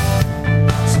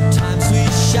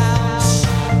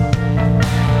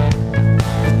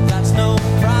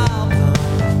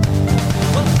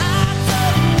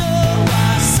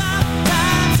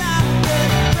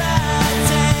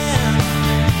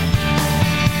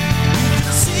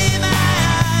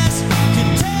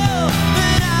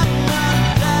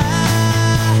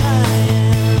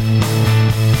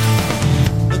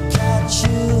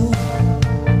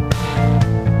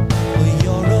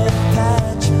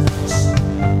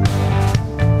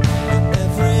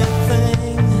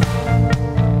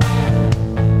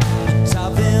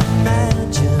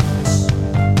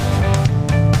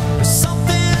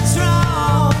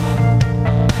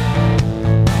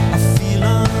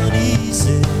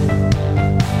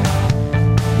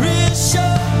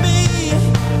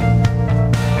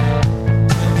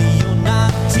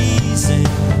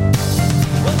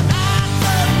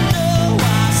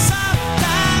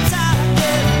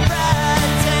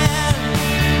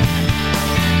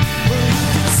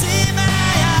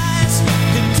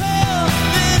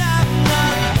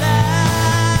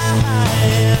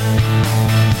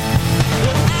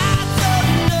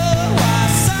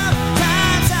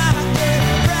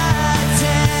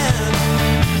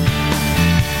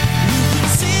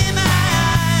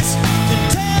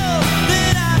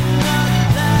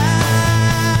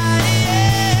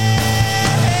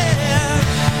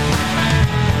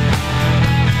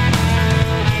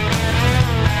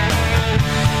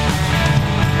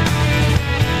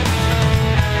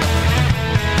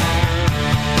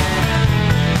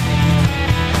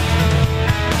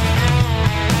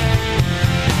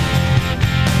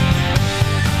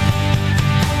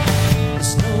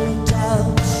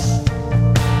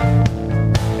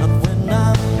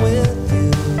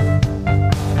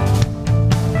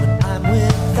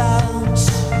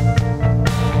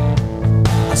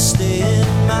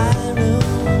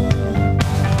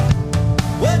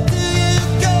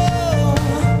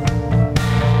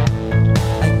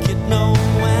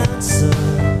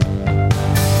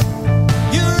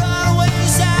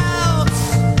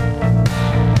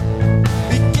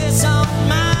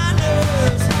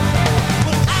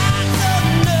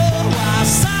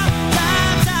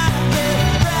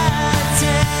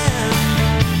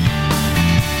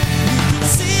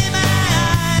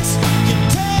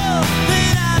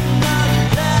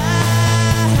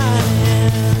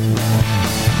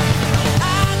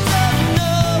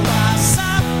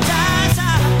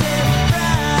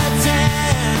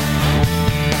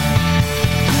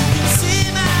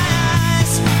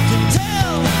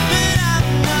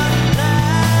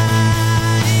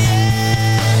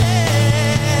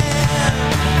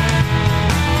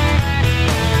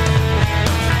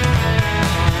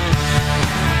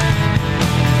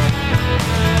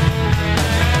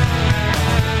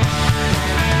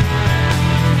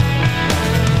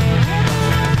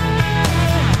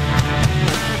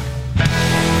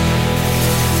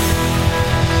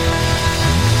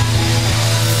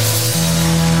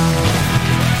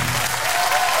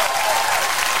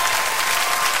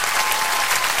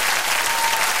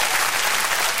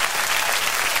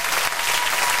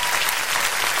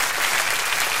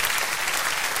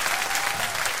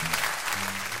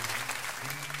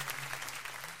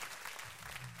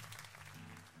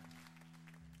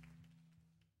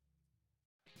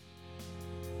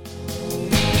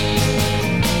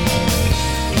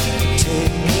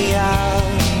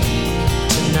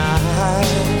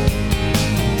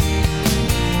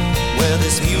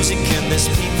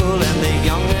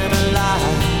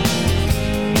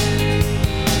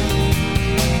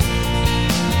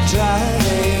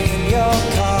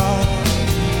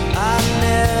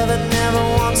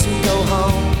want to go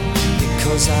home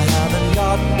because I haven't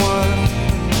got one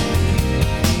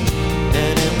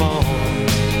anymore.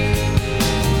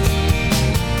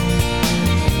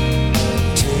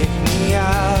 Take me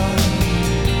out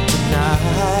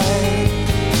tonight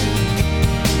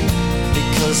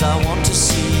because I want to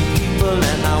see people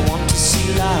and I want to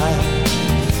see life.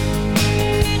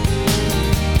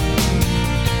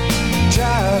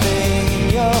 Driving in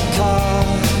your car,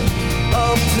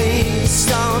 oh please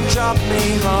don't drop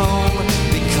me home,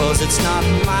 because it's not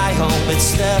my home,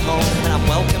 it's their home, and I'm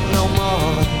welcome no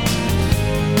more.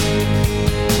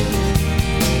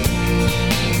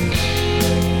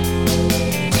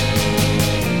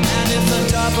 And if a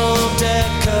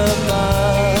double-decker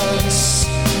bus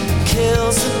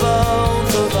kills the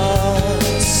both of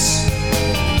us,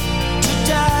 to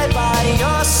die by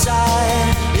your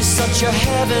side is such a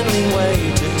heavenly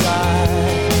way to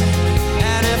die.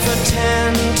 And if a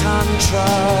 10-ton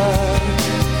truck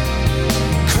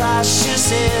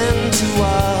crashes into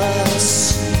us,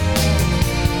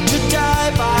 to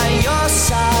die by your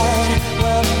side,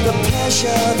 well, the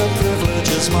pleasure, the privilege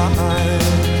is mine.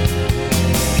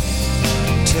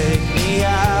 Take me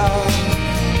out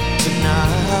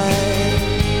tonight.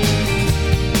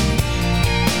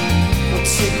 Well,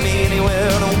 take me anywhere,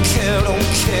 don't care,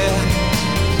 don't care.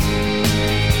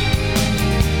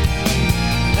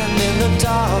 In the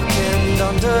darkened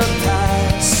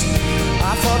underpass,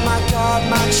 I thought, my God,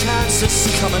 my chance has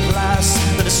come at last.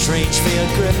 But a strange fear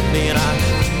gripped me and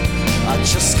I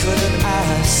just couldn't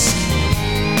ask.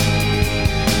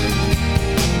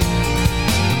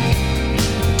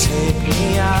 Take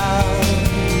me out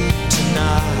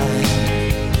tonight.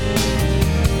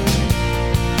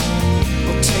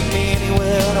 Well, take me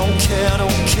anywhere, don't care,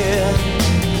 don't care.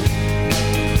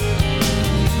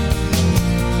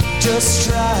 Just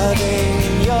driving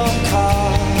in your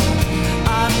car,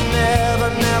 I never,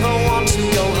 never want to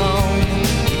go home,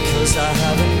 because I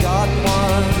haven't got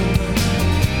one.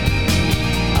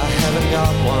 I haven't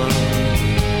got one.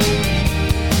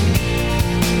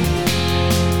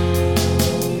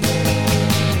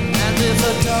 And if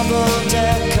a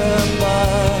double-decker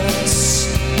bus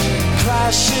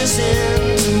crashes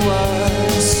into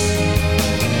us,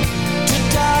 to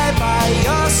die by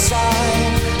your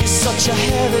side is such a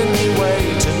heavenly way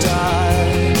to die.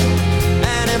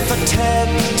 And if a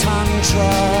 10-ton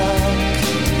truck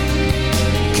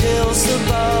kills the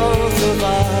both of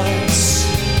us,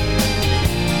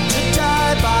 to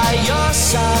die by your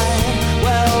side,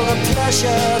 well, the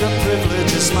pleasure, the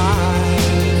privilege is mine.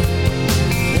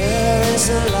 There is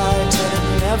a light and it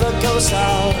never goes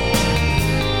out.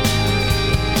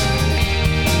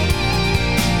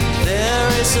 There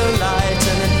is a light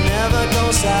and it never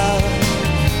goes out.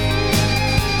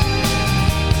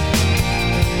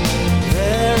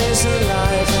 There is a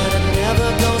light and it never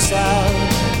goes out.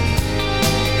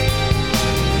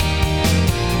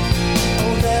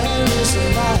 Oh, there is a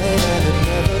light and it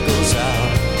never goes out.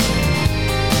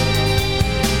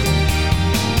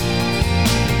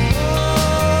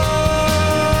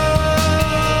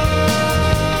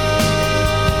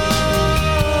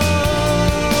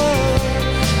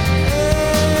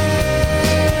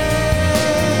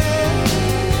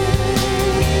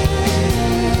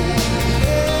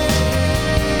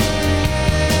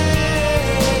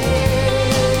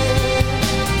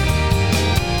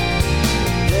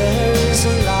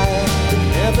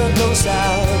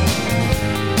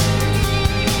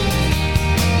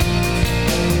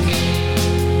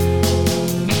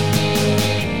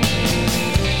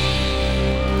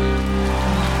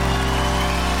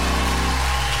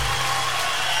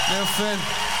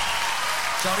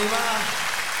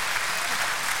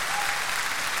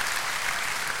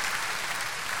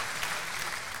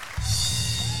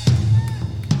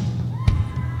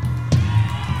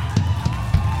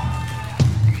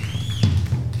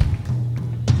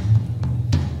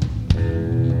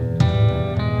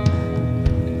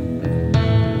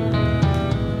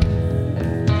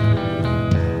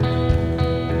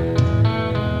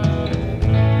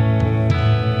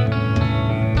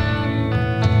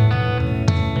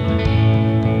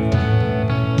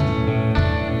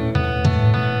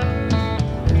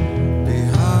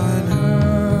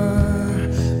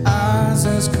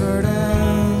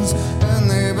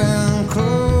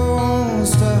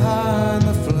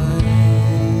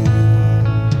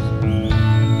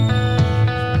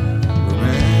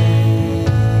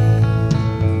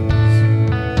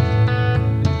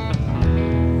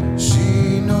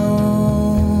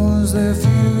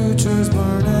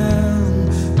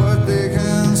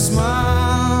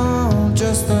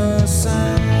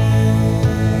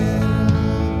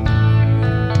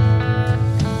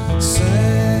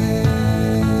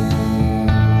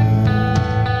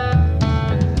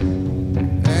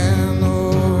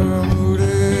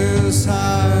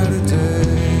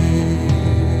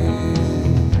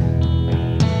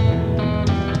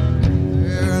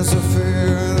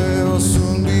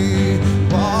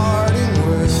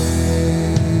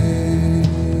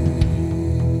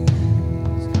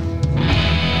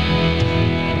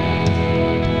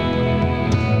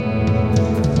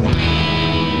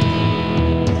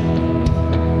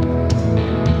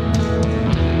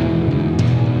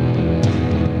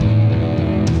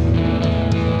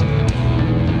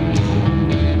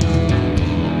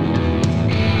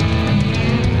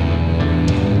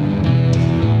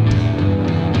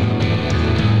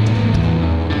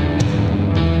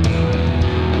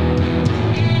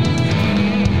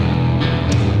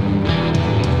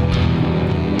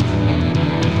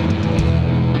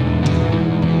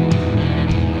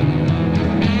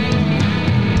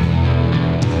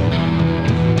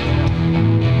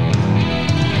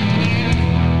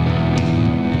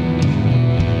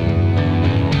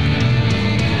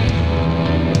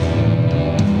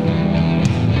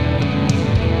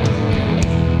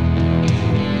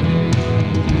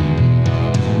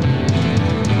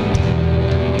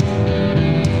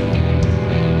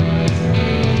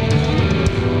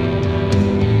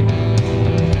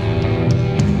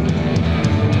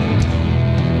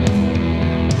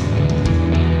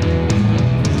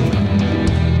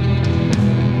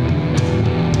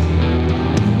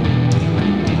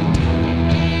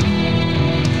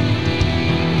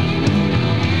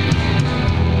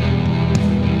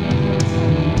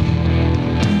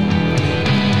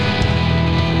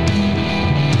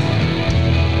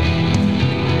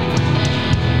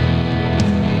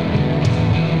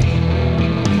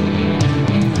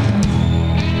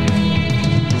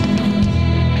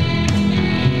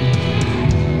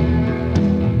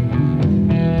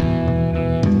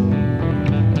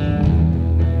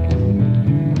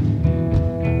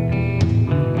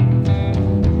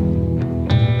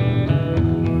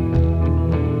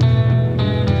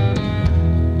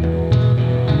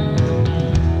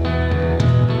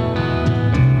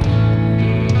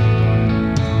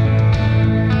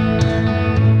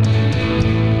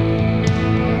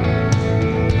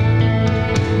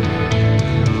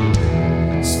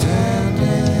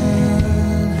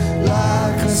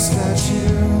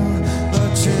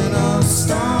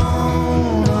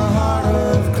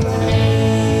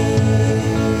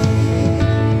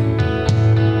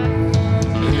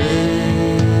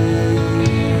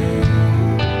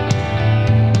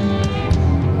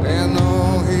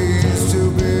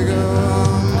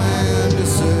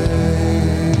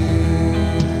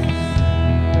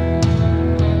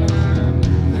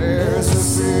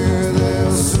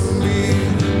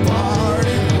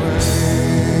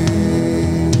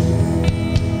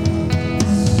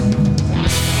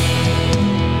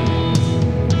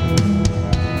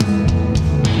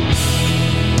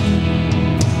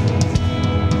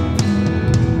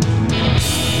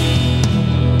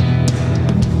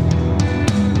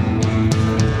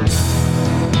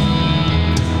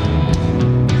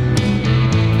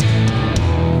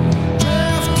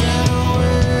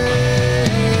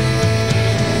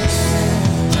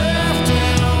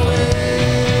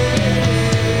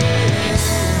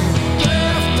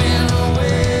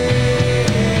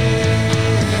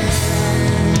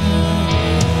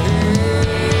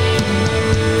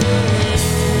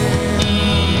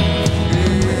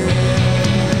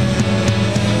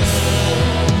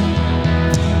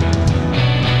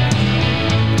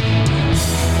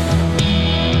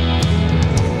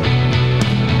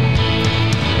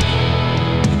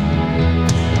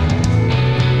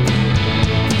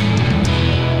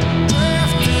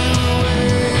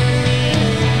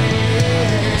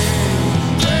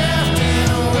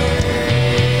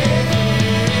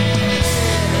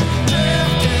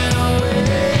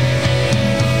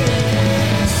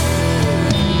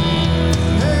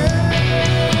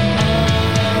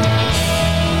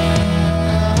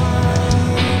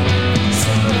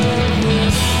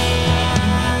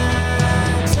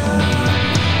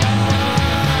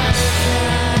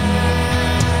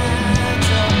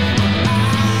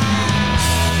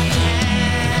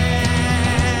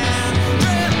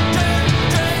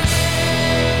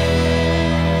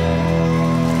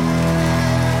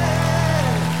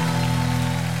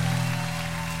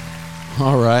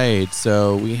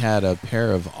 So we had a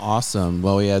pair of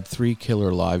we had 3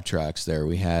 killer live tracks there.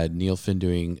 We had Neil Finn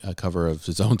doing a cover of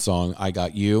his own song, I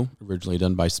Got You, originally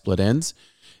done by Split Enz.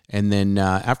 And then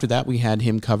after that, we had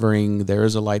him covering There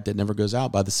Is a Light That Never Goes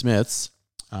Out by the Smiths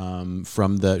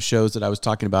from the shows that I was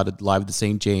talking about at Live at the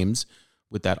St. James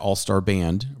with that all-star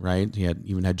band, right? He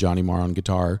even had Johnny Marr on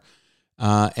guitar.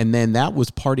 And then that was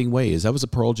Parting Ways. That was a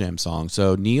Pearl Jam song.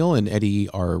 So Neil and Eddie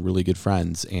are really good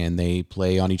friends, and they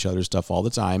play on each other's stuff all the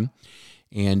time.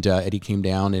 And Eddie came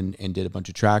down and did a bunch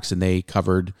of tracks, and they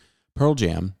covered Pearl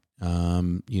Jam.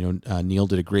 Neil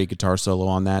did a great guitar solo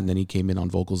on that, and then he came in on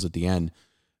vocals at the end.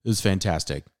 It was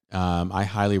fantastic. I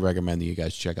highly recommend that you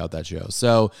guys check out that show.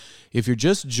 So if you're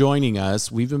just joining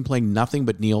us, we've been playing nothing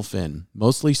but Neil Finn.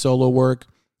 Mostly solo work,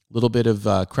 a little bit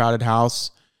of Crowded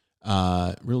House.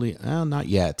 Really, not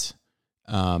yet.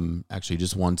 Actually,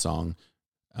 just one song,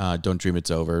 Don't Dream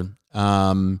It's Over.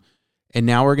 And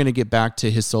now we're going to get back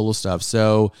to his solo stuff.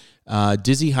 So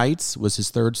Dizzy Heights was his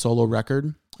 3rd solo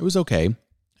record. It was okay.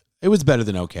 It was better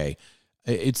than okay.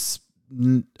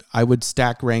 I would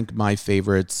stack rank my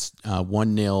favorites,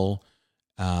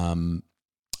 1-0,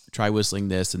 Try Whistling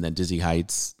This, and then Dizzy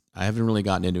Heights. I haven't really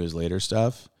gotten into his later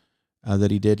stuff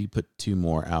that he did. He put 2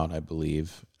 more out, I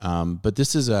believe. But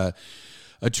this is a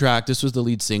track. This was the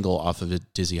lead single off of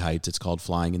it, Dizzy Heights. It's called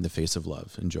Flying in the Face of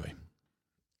Love. Enjoy.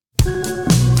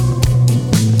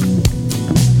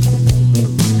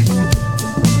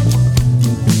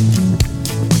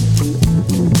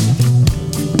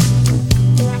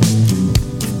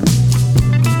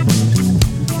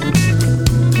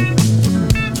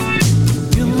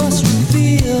 You must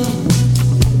reveal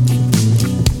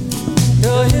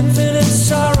your infinite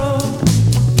sorrow.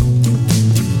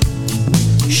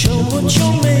 Show what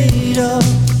you're made of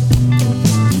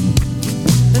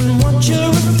and what you're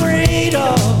afraid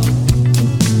of.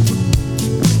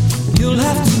 You'll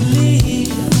have to leave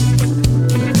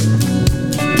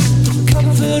the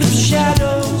comfort of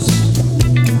shadows,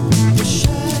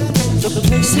 the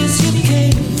places you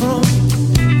came from,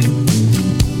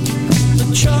 the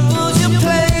troubles you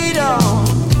played on.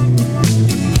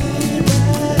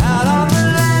 Out on the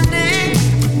landing,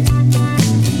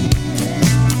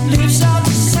 leaves are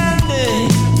descending,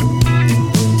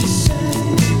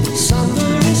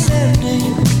 summer is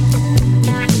ending,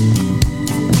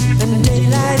 and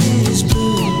daylight is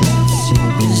blue.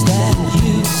 Is that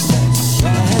you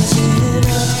rising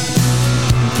up,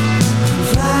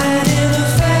 flying in the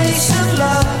face of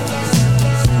love?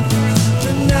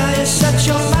 And now you set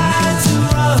your mind to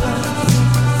run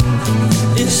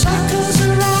in circles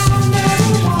around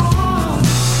everyone,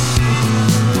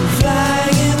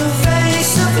 flying in the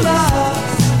face of love,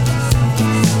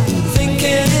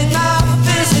 thinking enough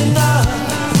is enough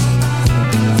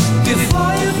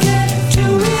before you get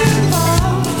too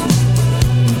involved.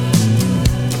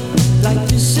 Like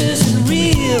this isn't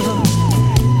real,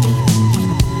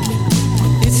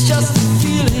 it's just a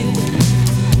feeling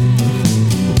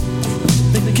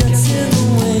that gets in the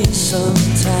way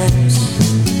sometimes.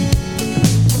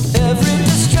 Every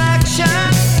distraction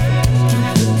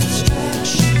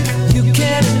you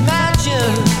can't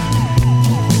imagine,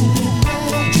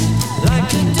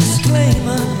 like a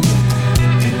disclaimer,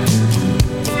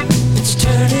 it's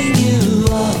turning you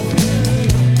off,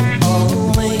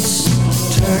 always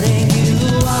turning you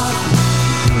off.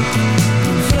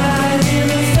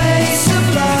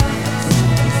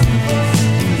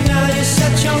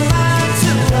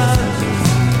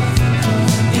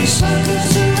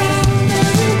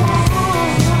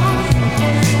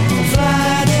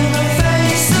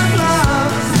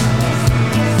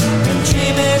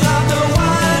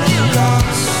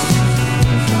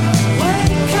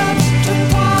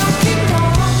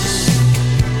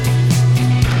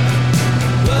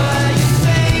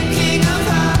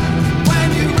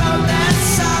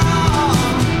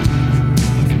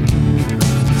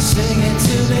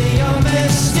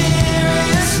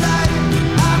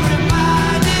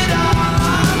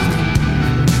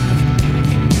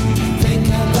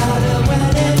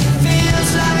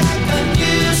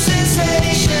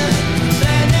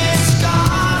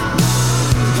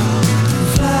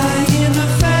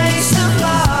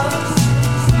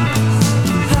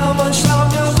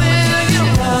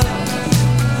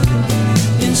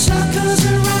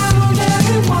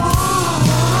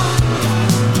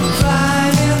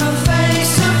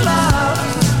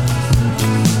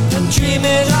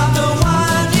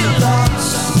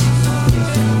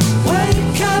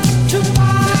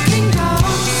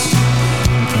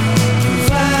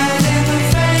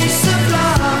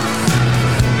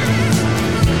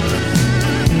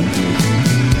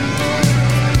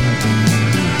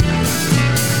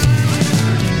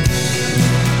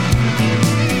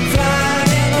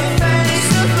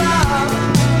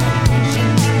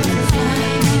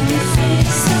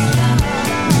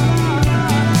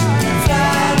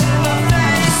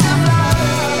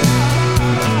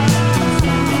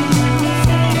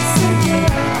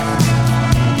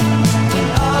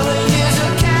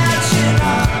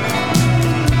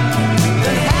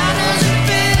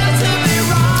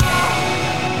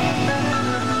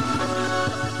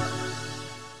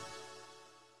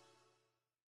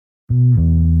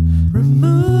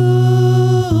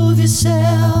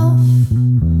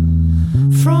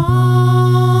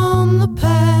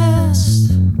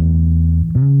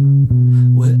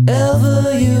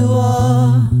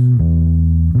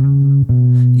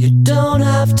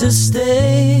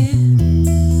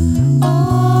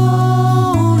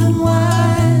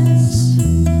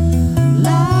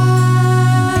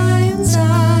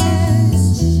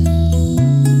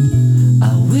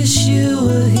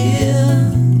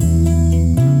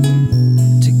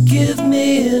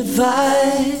 me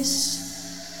advice.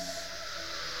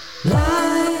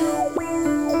 Lie,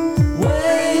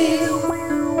 wait,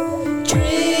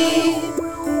 dream,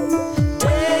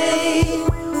 day,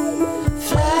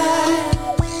 fly,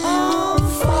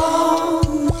 fall.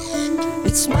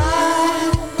 It's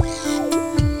my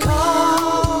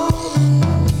call.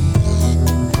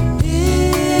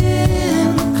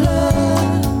 In the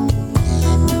club,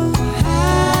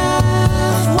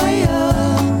 halfway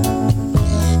up,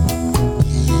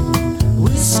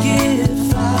 whiskey at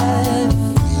 5,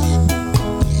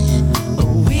 a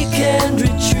weekend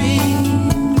retreat,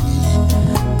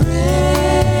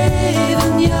 brave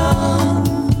and young,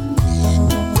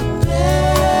 the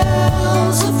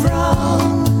bells have rung,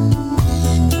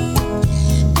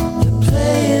 they're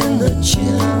playing the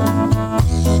tune,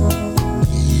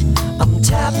 I'm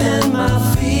tapping my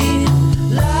feet,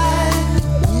 lie,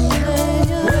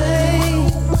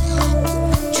 wait,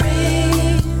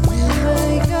 dream,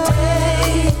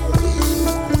 day,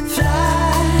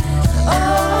 fly,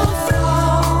 or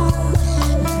fall.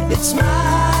 It's my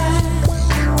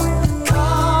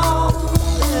call.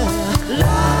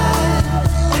 Lie,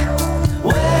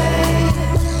 wait,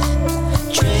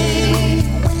 dream,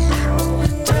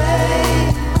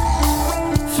 day,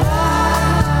 fly,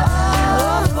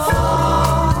 or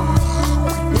fall.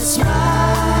 It's my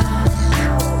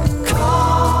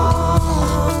call.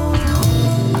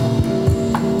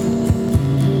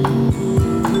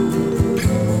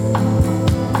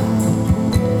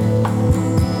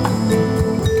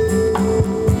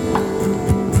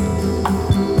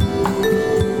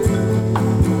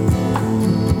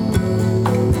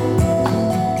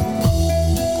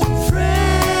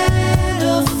 Friend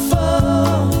or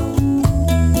foe,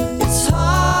 it's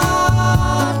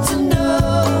hard to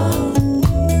know.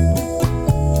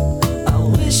 I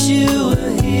wish you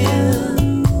were here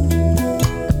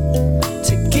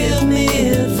to give me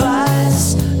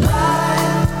advice.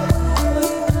 Lie,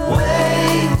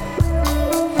 wait,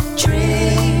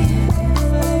 dream,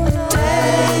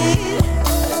 day,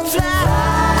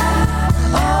 fly,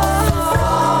 or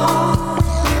fall.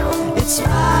 It's my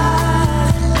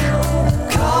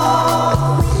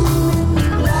call.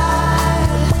 Lie,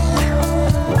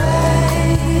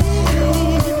 wait,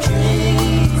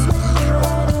 dream,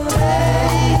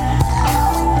 day,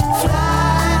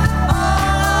 fly,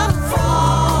 or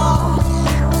fall.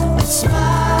 It's my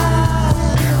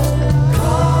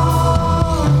call.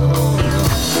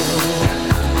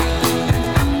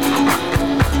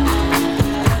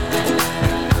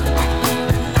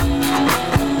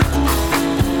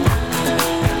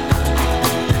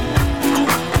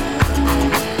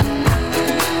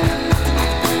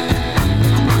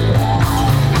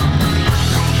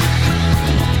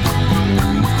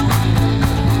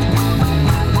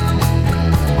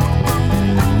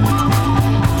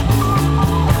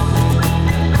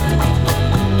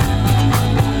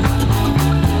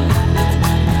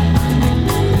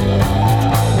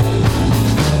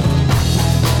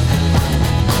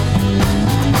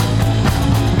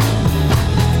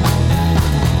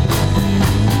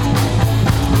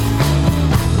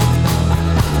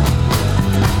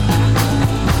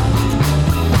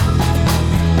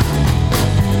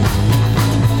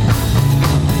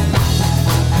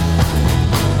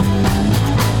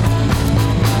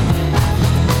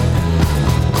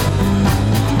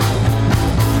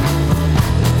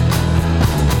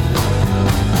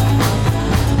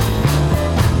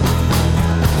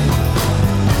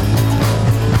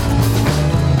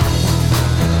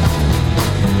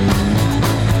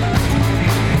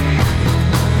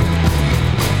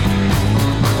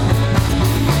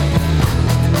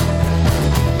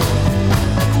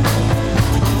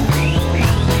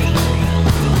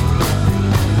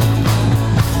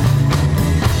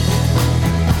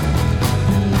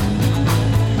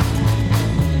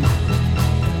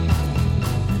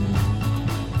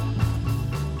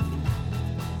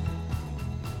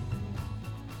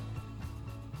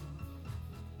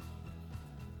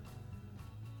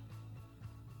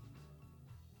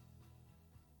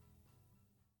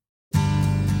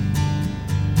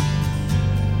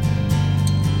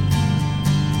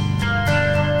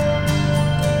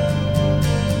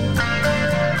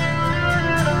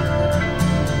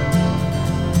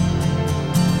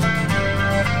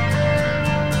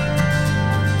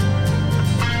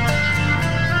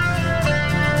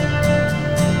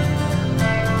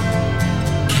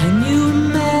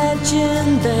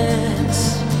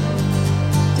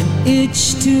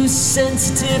 itch too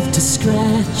sensitive to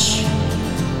scratch,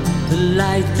 the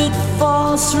light that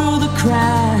falls through the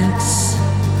cracks,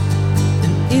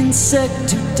 an insect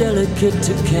too delicate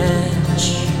to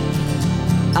catch.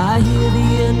 I hear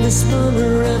the endless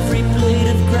murmur every place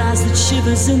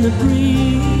shivers in the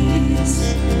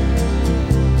breeze,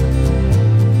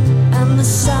 and the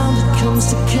sound that comes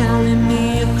to carry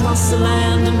me across the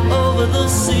land and over the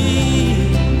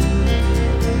sea.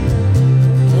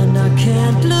 And I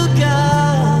can't look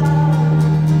up,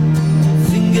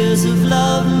 fingers of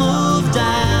love move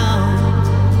down,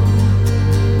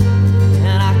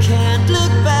 and I can't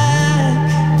look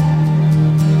back,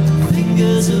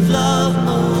 fingers of love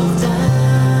move down.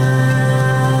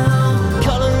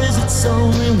 Color is its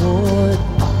own reward,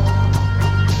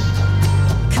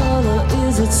 color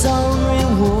is its own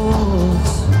reward,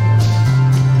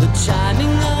 the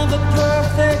chiming of a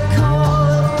perfect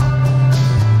chord.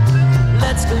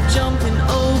 Let's go jumping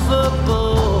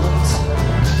overboard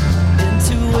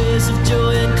into waves of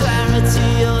joy and clarity.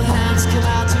 Your hands come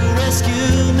out to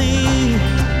rescue me,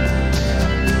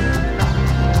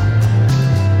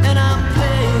 and I'm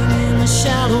playing in the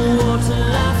shallow water,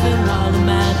 laughing while the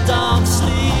mad dog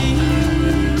sleeps.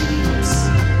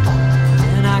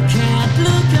 And I can't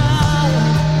look up,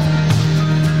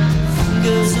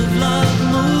 fingers of love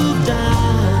move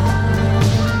down,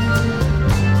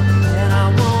 and I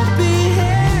won't be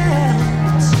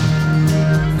held,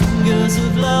 fingers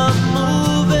of love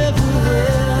move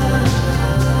everywhere.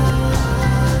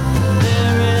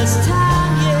 There is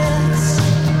time yet,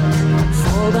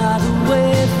 fall by the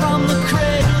way, from the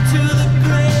cradle to the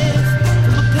grave,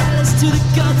 from the palace to the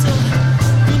gutter,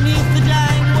 beneath the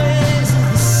dying waves of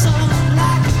the sun,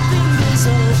 like fingers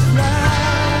of love.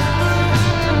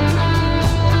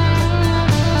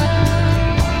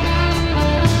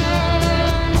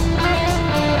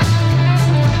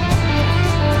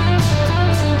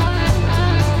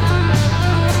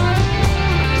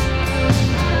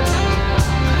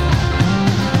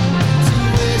 Two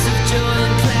waves of joy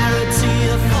and clarity,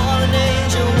 a fallen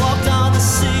angel walked on the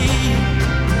sea,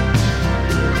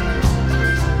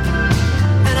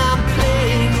 and I'm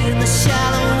playing in the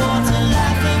shallow water,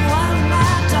 laughing while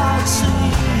my dog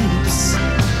sleeps.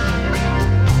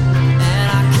 And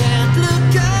I can't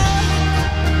look up,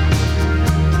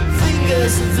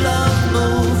 fingers of love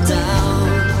move down,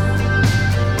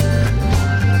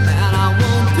 and I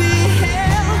won't be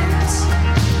held,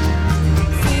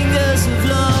 fingers of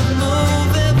love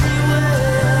move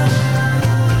everywhere.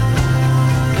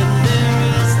 And there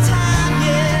is time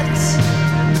yet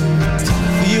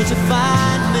for you to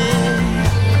find me,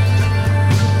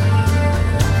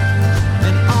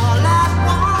 and all at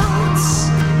once,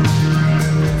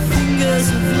 fingers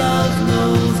of love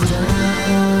move down.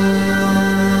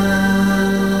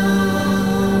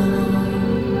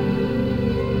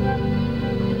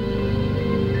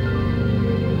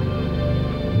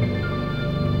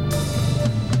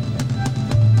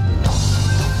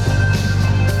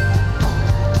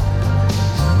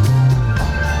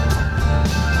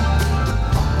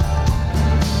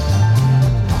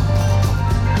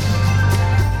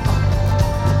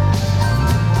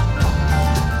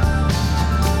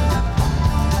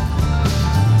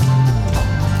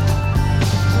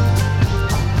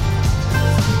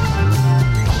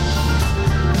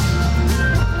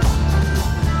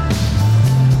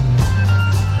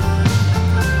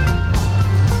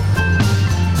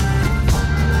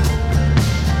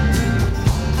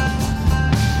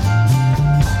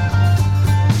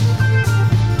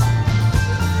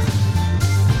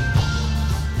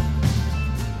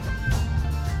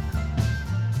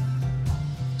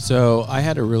 So I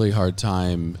had a really hard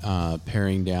time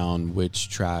paring down which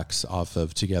tracks off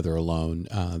of Together Alone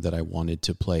that I wanted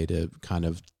to play to kind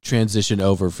of transition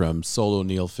over from solo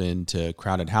Neil Finn to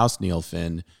Crowded House Neil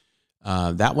Finn.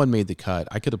 That one made the cut.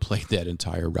 I could have played that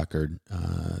entire record.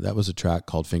 That was a track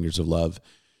called Fingers of Love.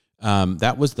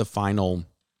 That was the final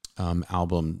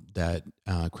album that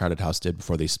Crowded House did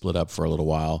before they split up for a little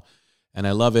while. And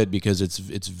I love it because it's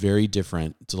very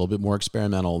different. It's a little bit more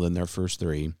experimental than their first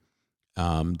three.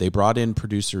 They brought in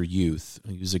producer Youth.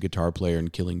 He was a guitar player in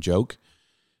Killing Joke,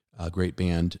 a great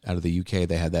band out of the UK.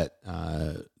 They had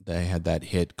that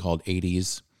hit called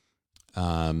 80s.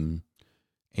 And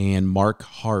Mark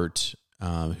Hart,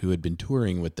 who had been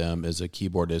touring with them as a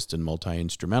keyboardist and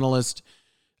multi-instrumentalist,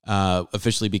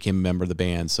 officially became a member of the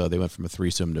band. So they went from a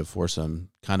threesome to a foursome,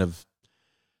 kind of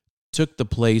took the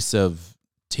place of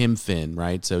Tim Finn,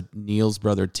 right? So Neil's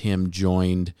brother Tim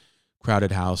joined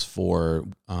Crowded House for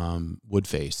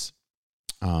Woodface,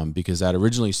 because that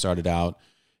originally started out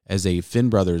as a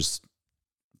Finn Brothers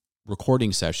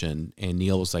recording session, and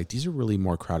Neil was like, these are really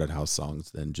more Crowded House songs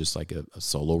than just like a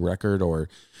solo record or,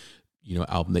 you know,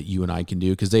 album that you and I can do,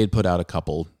 because they had put out a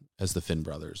couple as the Finn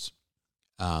Brothers.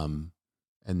 And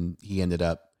he ended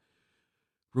up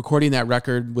recording that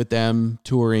record with them,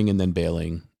 touring, and then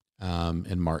bailing.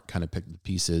 And Mark kind of picked the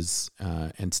pieces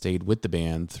and stayed with the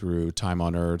band through Time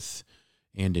on Earth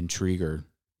and Intriguer,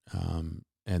 and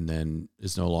then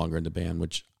is no longer in the band,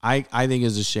 which I think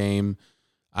is a shame.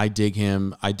 I dig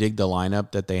him. I dig the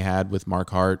lineup that they had with Mark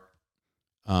Hart,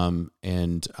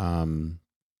 and I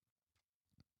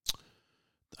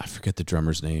forget the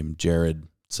drummer's name, Jared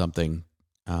something.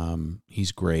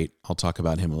 He's great. I'll talk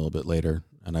about him a little bit later,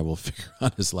 and I will figure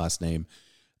out his last name.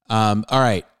 All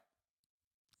right.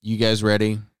 You guys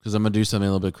ready? Because I'm going to do something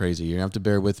a little bit crazy. You're going to have to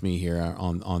bear with me here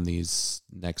on these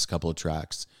next couple of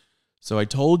tracks. So I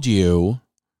told you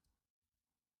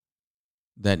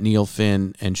that Neil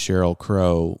Finn and Sheryl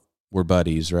Crow were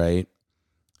buddies, right?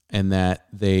 And that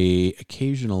they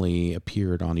occasionally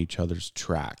appeared on each other's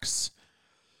tracks.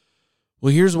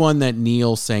 Well, here's one that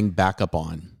Neil sang backup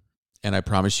on. And I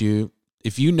promise you,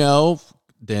 if you know,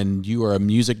 then you are a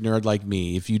music nerd like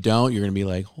me. If you don't, you're going to be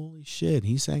like, holy shit,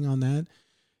 he sang on that?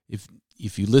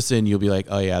 If you listen, you'll be like,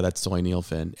 oh yeah, that's totally Neil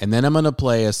Finn. And then I'm going to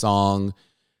play a song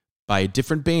by a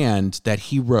different band that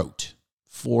he wrote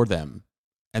for them.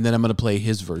 And then I'm going to play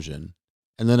his version.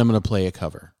 And then I'm going to play a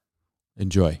cover.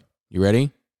 Enjoy. You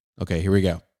ready? Okay, here we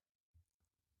go.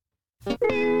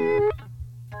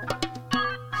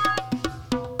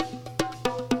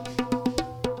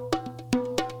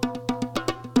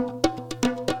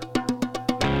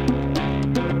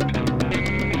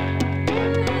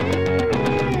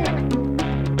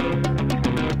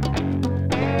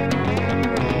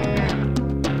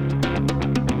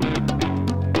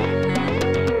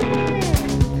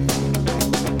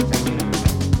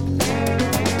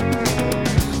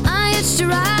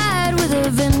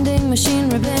 Machine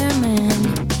repairman.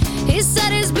 He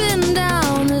said he's been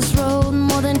down this road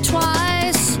more than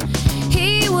twice.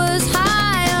 He was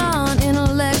high on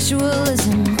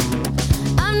intellectualism.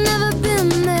 I've never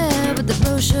been there, but the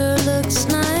brochure looks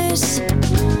nice.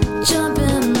 Jump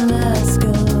in, let's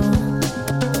go.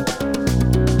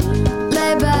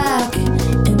 Lay back,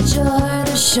 enjoy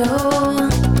the show.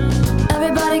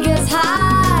 Everybody gets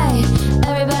high,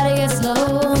 everybody gets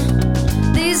low.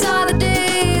 These are the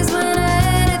days when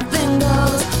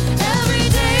every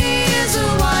day is a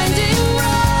winding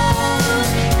road.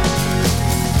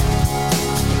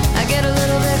 I get a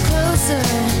little bit closer.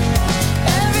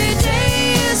 Every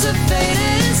day is a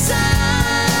faded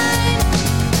sign.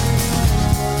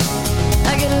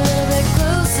 I get a little bit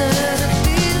closer to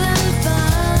feeling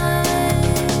fine.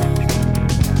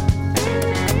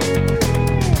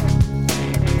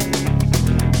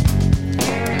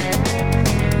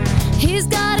 He's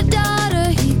got a daughter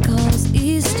he calls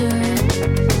Easter.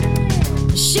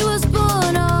 She was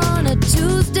born on a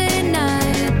Tuesday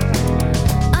night.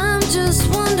 I'm just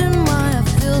wondering why I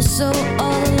feel so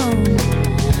all alone.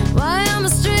 Why I'm a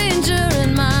stranger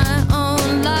in my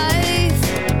own life.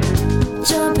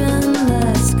 Jump in,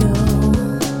 let's go.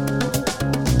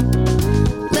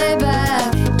 Lay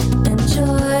back,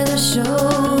 enjoy the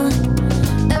show.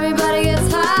 Everybody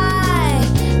gets high,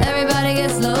 everybody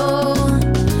gets low.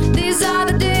 These are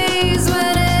the days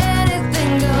when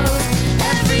anything goes.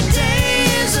 Every day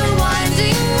is a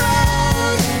winding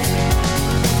road.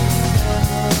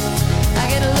 I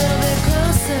get a little bit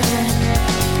closer.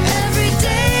 Every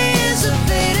day is a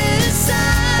faded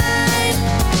sign.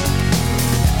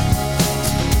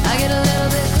 I get a little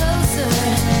bit closer.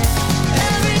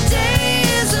 Every day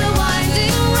is a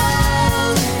winding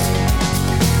road.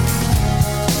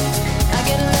 I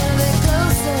get a little bit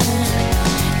closer.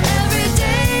 Every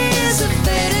day is a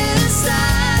faded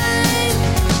sign.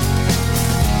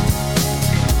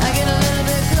 I get a little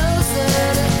bit closer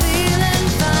to feeling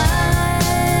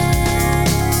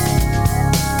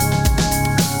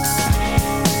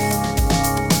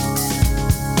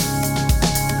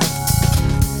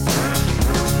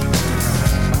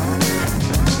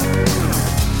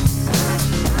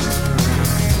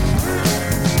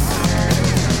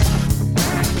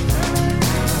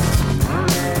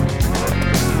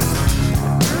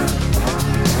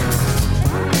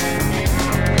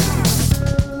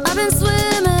I've been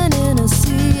swimming in a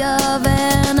sea of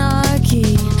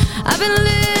anarchy. I've been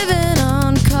living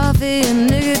on coffee and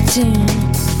nicotine.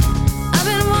 I've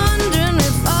been wondering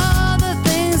if all the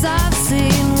things I've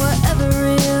seen were ever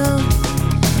real,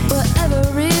 were ever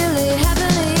really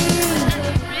happening.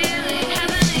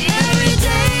 Every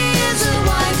day is a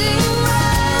winding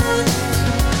road.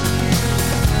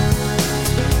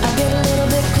 I get a little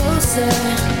bit closer.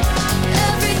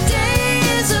 Every day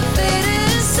is a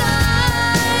faded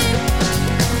sign.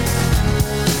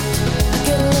 I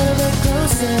get a little bit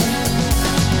closer.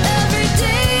 Every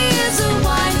day is a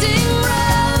winding road.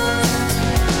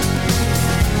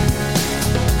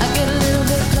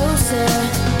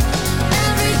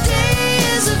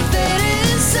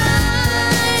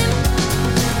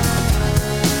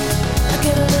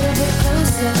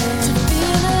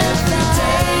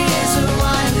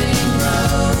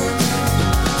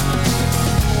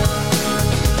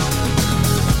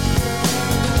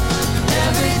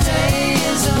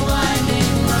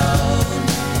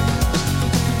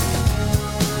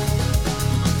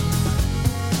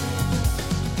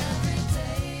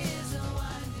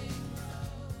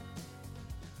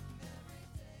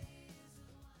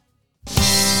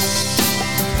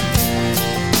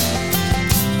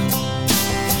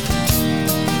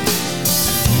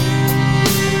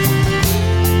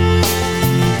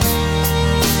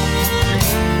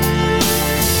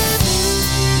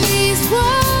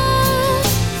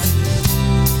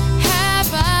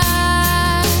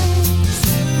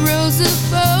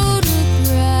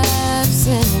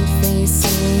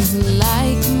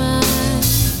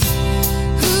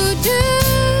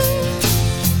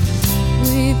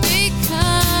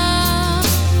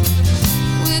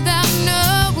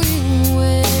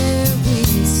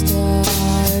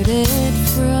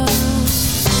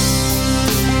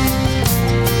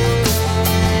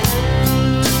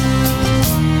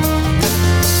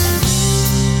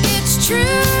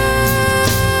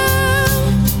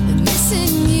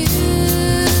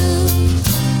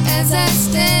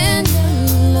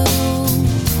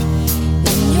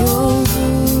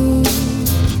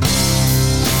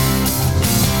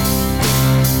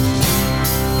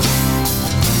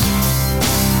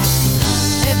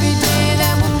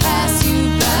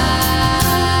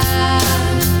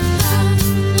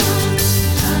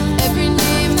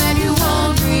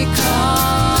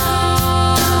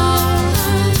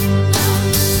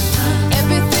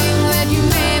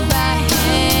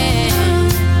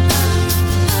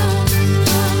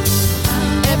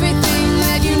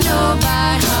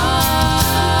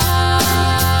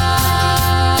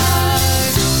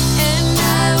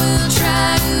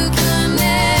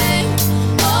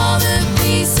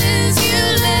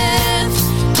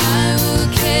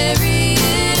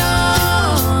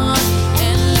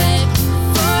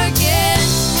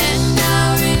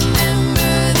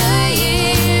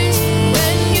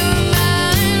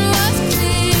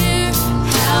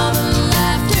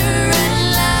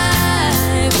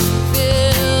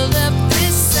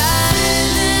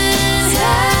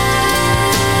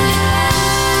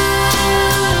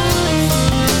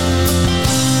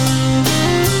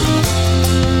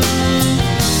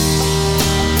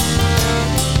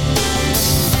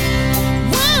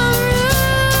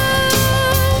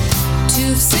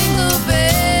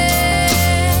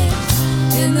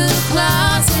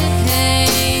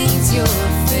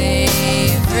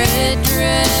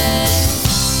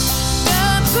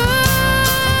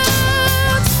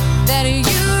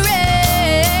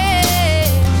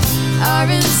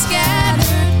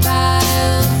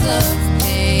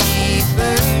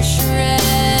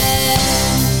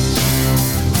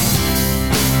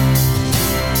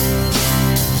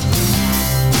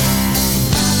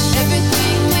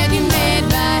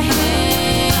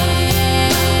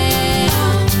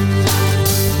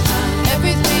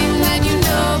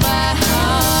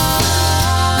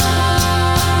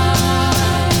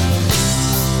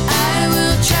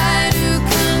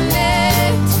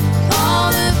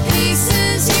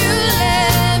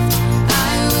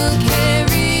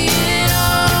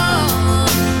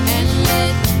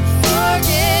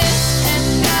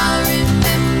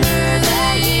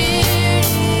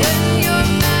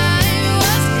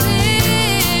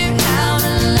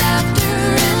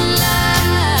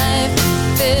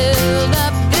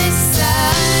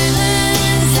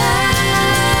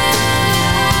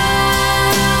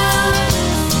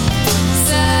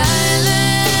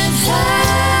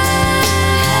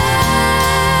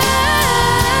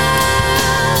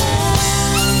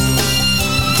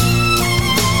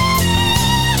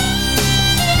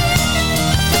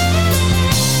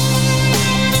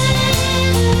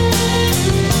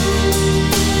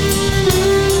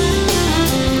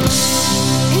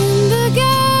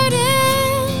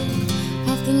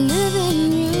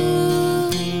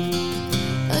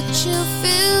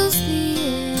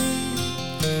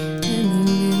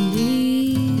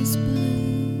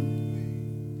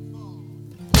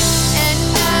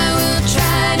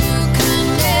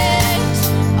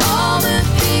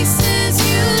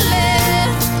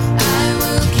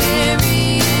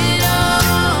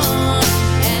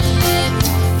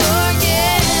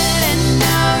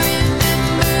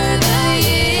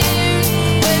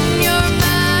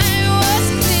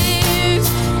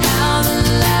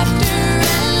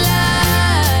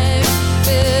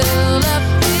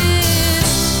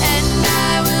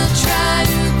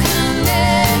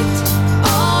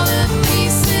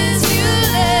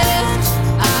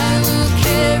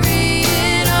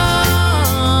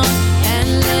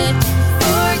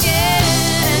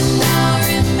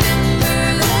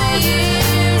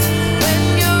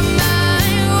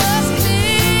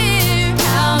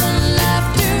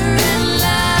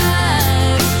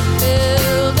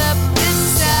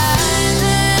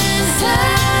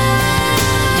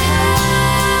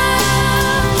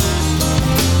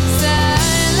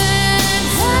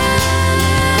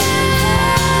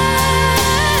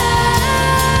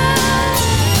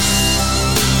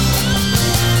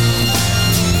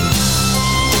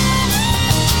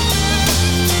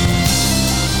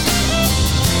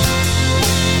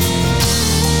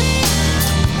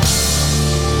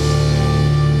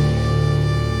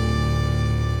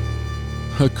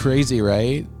 Crazy,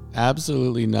 right?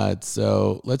 Absolutely nuts.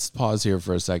 So let's pause here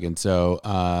for a second. So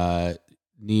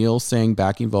Neil sang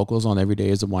backing vocals on Every Day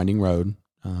is a Winding Road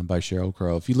by Sheryl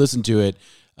Crow. If you listen to it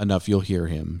enough, you'll hear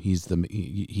him.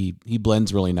 He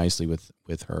blends really nicely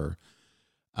with her.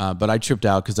 But I tripped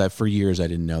out because for years I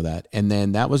didn't know that. And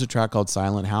then that was a track called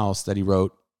Silent House that he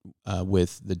wrote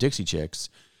with the Dixie Chicks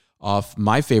off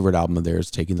my favorite album of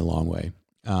theirs, Taking the Long Way.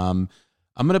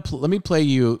 Let me play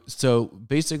you. So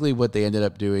basically what they ended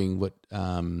up doing,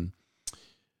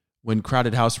 when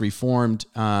Crowded House reformed,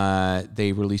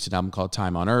 they released an album called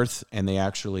Time on Earth, and they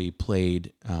actually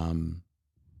played,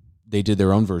 they did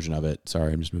their own version of it.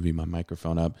 Sorry, I'm just moving my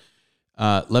microphone up.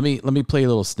 Let me play a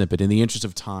little snippet in the interest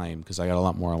of time, because I got a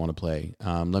lot more I want to play.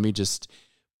 Let me just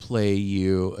play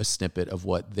you a snippet of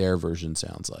what their version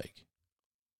sounds like.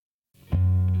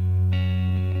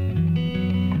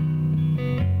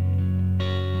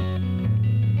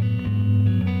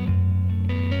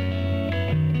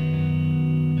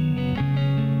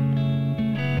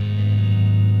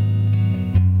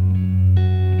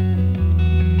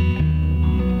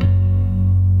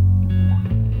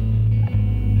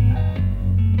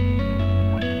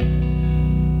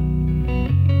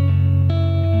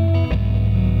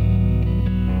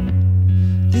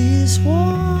 These walls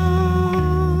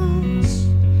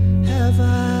have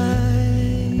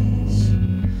eyes,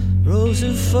 rows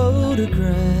of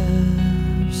photographs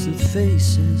with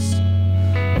faces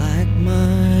like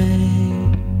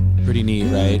mine. Pretty neat,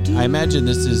 right? I imagine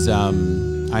this is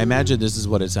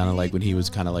what it sounded like when he was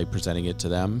kind of like presenting it to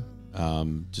them,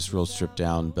 just real stripped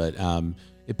down. But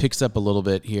it picks up a little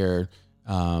bit here.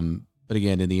 But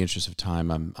again, in the interest of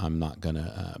time, I'm not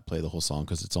gonna play the whole song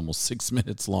because it's almost 6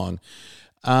 minutes long.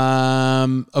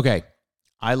 Okay.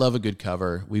 I love a good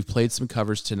cover. We've played some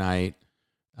covers tonight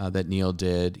that Neil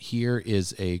did. Here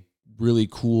is a really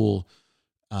cool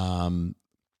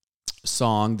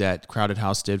song that Crowded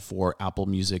House did for Apple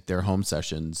Music, their home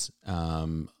sessions, a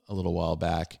little while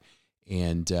back.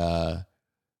 And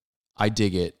I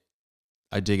dig it.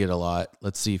 I dig it a lot.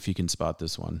 Let's see if you can spot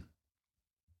this one.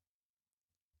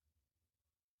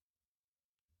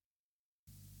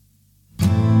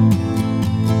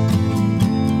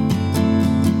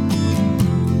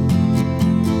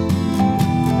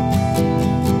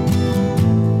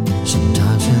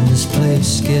 This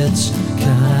place gets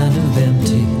kind of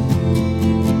empty.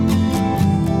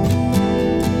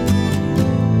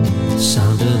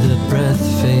 Sound of the breath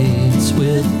fades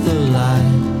with the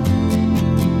light.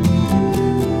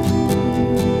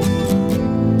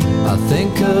 I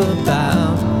think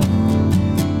about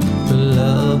the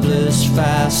loveless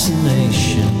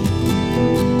fascination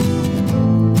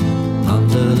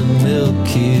under the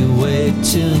Milky Way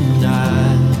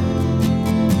tonight.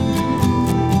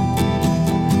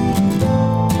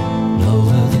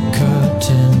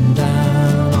 Curtain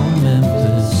down on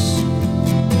Memphis.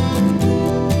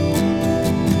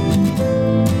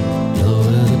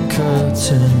 Lower the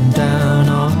curtain down,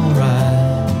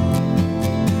 alright.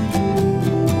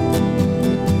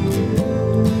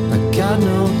 I got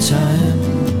no time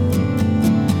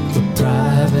for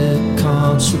private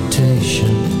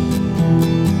consultation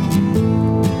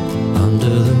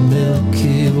under the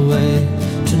Milky Way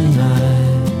tonight.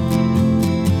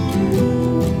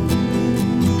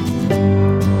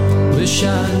 Wish I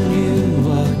knew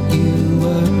what you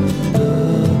were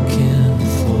looking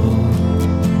for.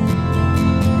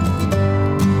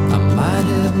 I might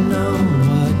have known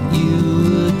what you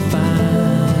would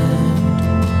find.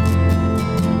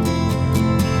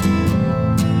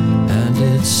 And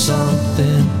it's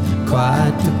something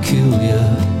quite peculiar,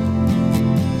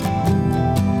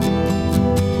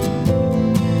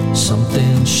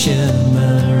 something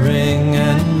shimmering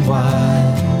and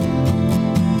white.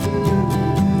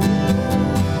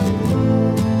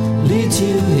 Leads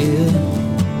you here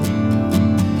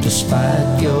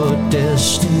despite your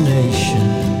destination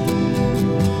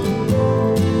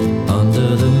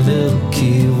under the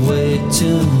Milky Way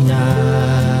tonight.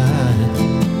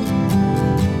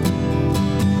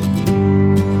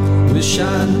 Wish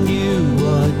I knew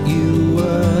what you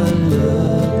were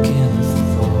looking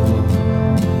for.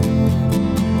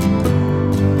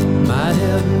 Might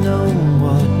have known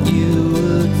what you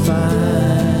would find.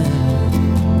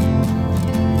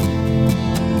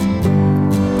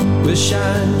 Wish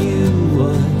I knew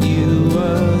what you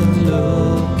were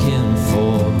looking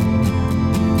for.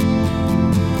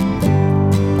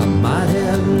 I might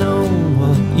have known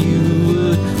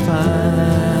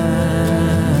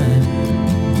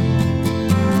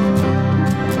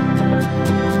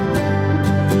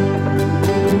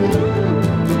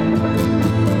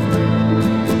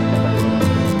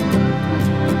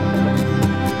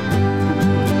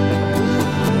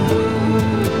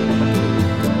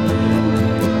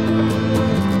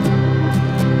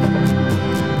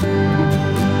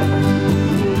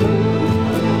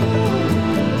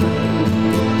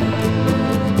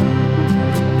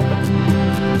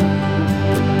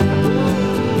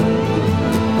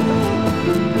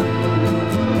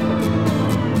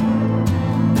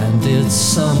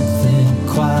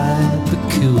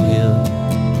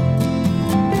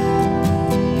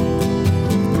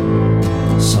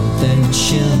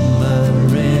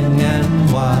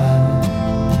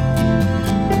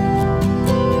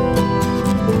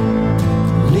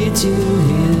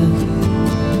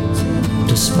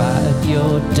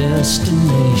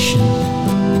station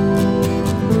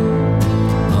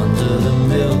under the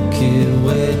Milky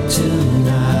Way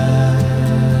tonight.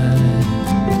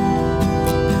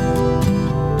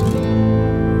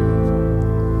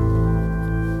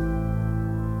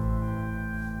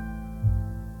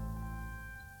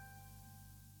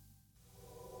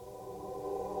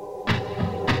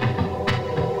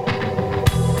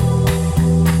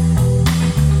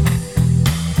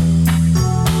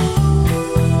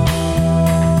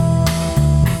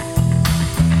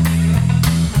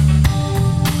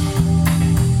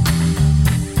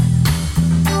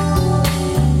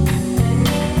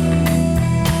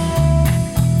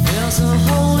 There's a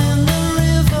hole in the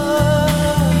river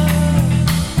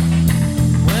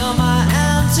where my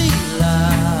auntie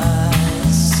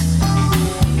lies.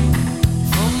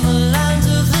 From the land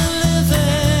of the living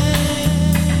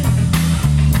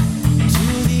to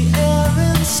the air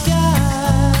and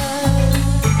sky.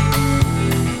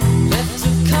 Left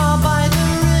a car by the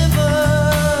river,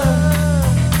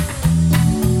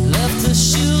 left the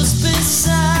shoes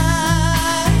beside.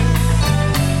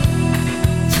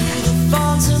 Through the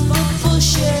thorns and the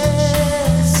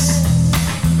bushes,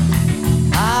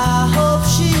 I hope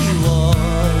she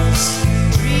was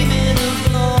dreaming of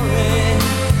glory,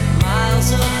 miles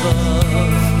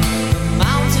above the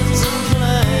mountains and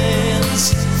plains,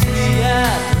 free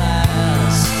at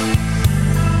last.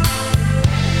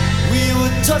 We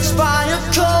were touched by a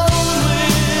cold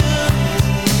wind,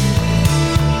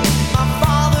 my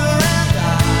father and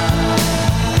I.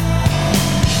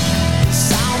 The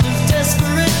sound of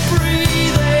desperate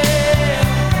breathing,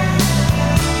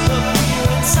 the fear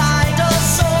inside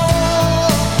us all.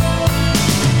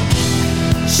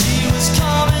 She was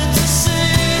coming to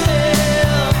see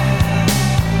him,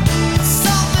 but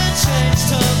something changed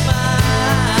her mind.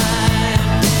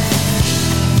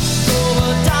 Drove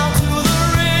her down to the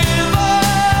river.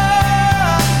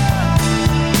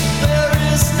 There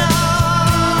is no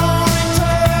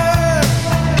return.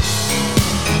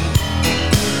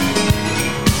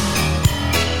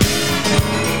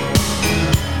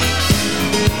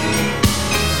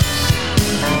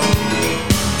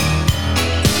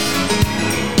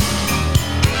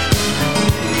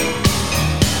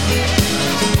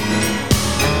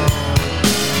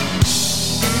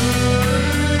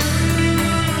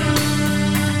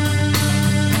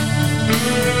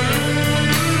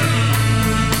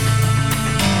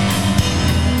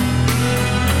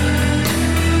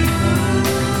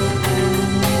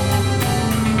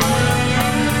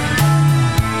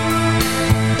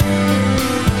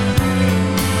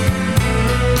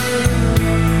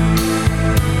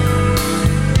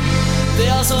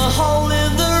 There's a hole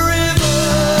in the river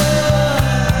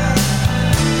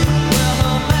where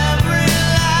her memory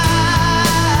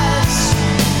lies.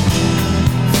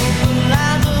 From the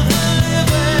land of the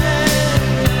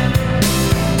living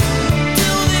to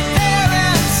the air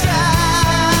and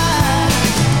sky.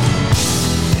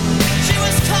 She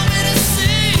was coming to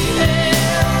see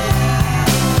him,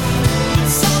 but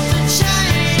something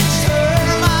changed her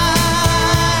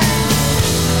mind.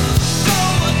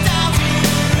 Drove her down to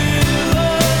the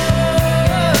river.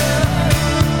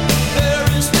 There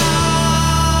is no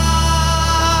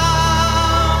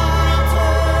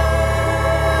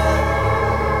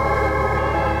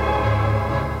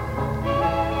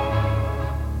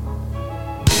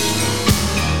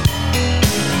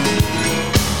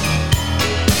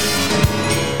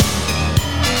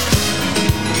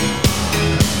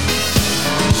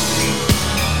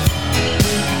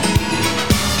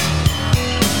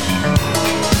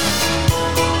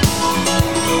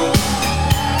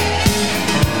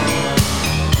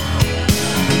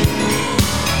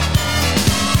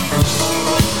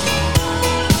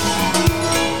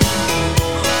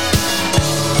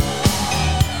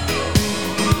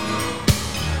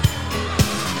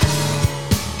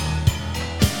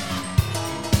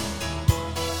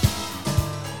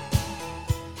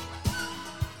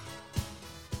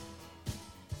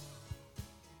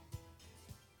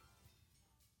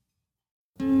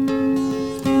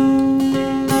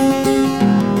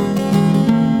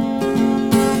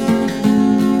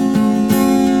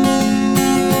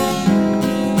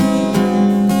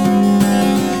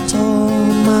all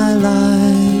my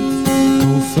life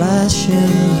go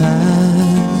flashing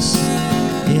past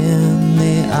in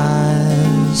the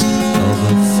eyes of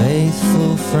a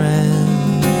faithful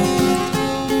friend.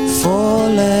 4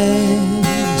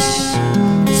 legs,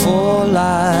 4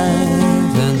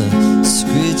 life, and the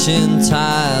screeching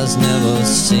tires never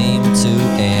seem to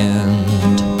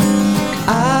end.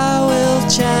 I will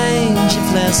change if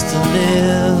Lester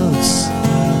lives,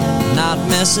 not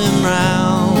messing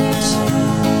round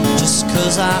just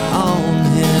 'cause I own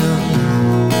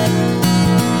him.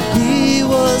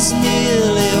 was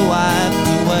nearly wiped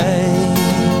away,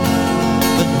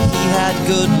 but he had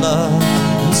good luck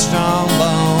and strong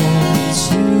bones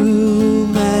to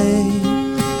make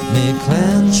me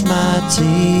clench my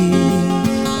teeth.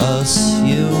 Us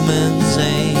humans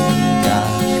ain't got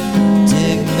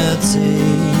dignity.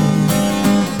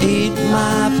 Eat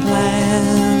my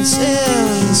plants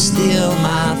and steal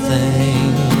my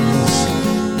things.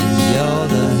 You're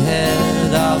the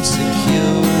head of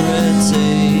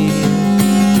security.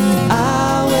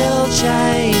 I will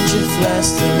change if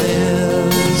Lester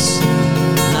is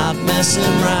not messing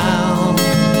around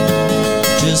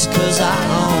just 'cause I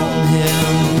own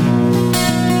him.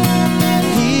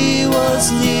 He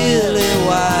was nearly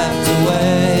wiped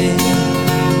away,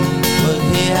 but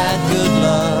he had good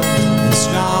luck and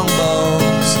strong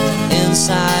bones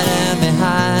inside and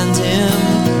behind him.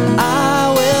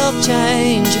 I will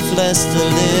change if Lester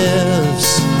lives,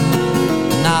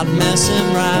 not messing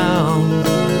around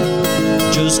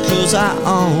just 'cause I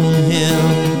own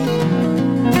him.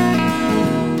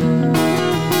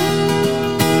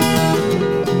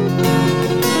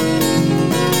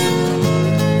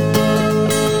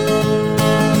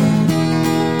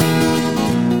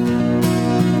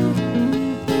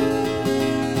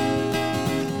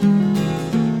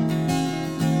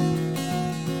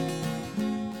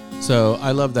 So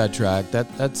I love that track.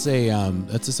 That's a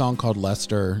song called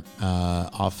Lester,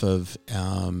 off of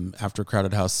after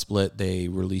Crowded House split. They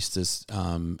released this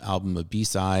album of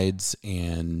B-sides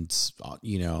and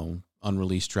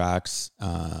unreleased tracks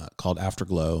called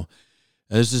Afterglow.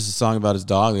 And it's just a song about his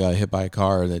dog that got hit by a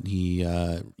car that he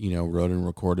wrote and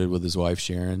recorded with his wife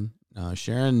Sharon.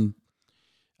 Sharon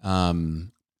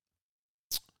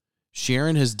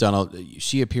has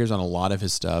she appears on a lot of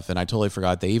his stuff, and I totally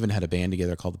forgot they even had a band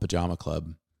together called the Pajama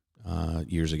Club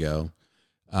years ago.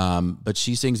 But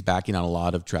she sings backing on a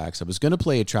lot of tracks. I was going to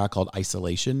play a track called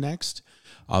Isolation next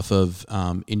off of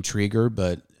Intriguer,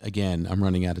 but again, I'm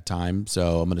running out of time,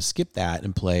 so I'm going to skip that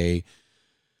and play.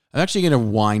 I'm actually going to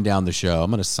wind down the show.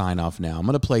 I'm going to sign off now. I'm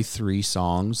going to play 3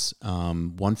 songs,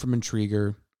 one from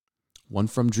Intriguer, one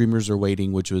from Dreamers Are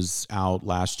Waiting, which was out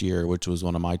last year, which was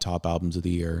one of my top albums of the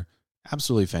year.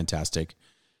 Absolutely fantastic.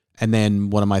 And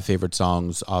then one of my favorite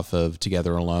songs off of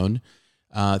Together Alone.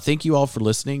 Thank you all for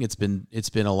listening. It's been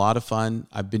a lot of fun.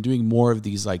 I've been doing more of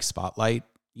these like spotlight,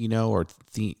 or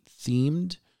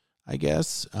themed, I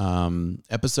guess,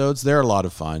 episodes. They're a lot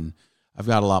of fun. I've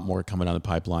got a lot more coming on the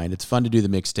pipeline. It's fun to do the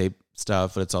mixtape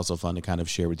stuff, but it's also fun to kind of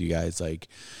share with you guys like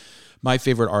my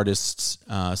favorite artists,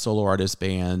 solo artists,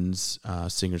 bands,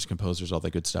 singers, composers, all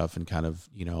that good stuff, and kind of,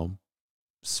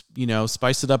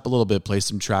 spice it up a little bit, play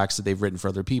some tracks that they've written for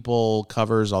other people,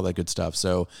 covers, all that good stuff.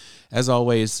 So as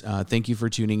always, thank you for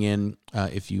tuning in.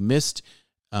 If you missed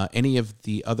any of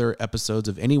the other episodes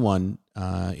of anyone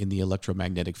in the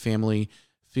Electromagnetic family,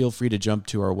 feel free to jump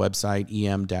to our website,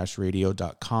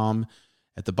 em-radio.com.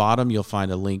 At the bottom, you'll find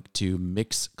a link to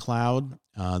Mixcloud.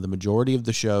 The majority of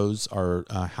the shows are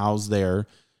housed there.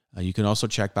 You can also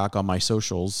check back on my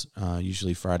socials,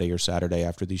 usually Friday or Saturday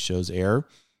after these shows air,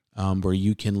 where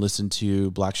you can listen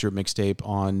to Black Shirt Mixtape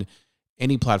on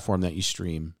any platform that you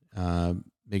stream.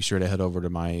 Make sure to head over to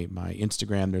my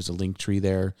Instagram. There's a link tree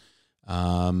there.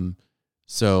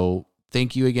 So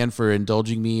thank you again for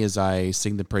indulging me as I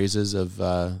sing the praises of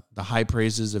the high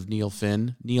praises of Neil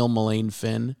Mullane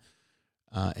Finn,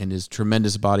 and his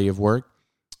tremendous body of work.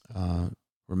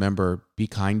 Remember, be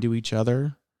kind to each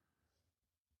other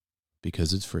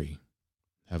because it's free.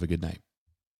 Have a good night.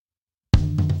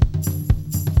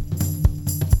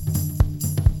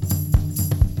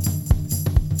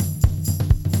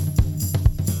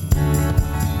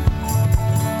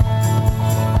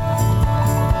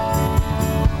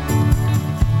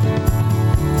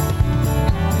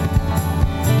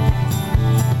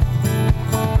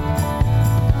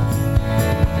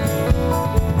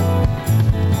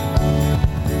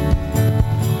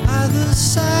 Either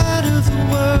side of the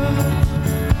world,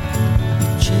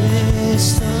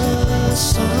 chase the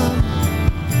sun,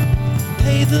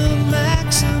 pay the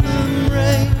maximum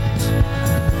rate,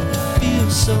 feel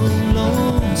so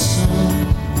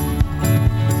lonesome,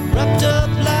 wrapped up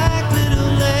like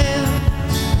little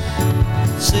lambs,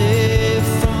 safe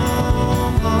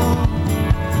from harm,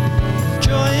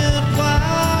 enjoy it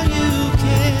while you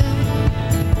can,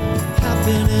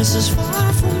 happiness is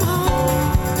far from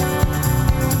home.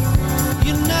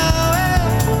 You know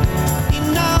it, he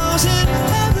knows it,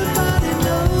 everybody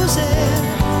knows it.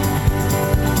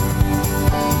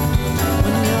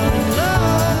 When you're in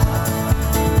love,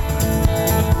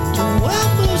 the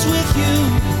world moves with you,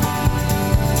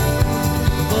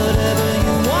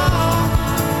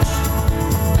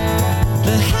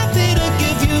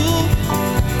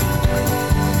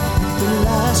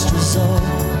 resort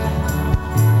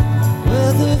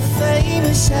where the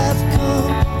famous have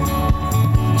come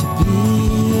to be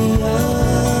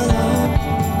alone.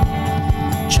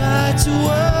 Try to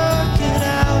work it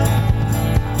out,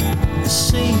 the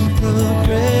same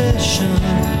progression.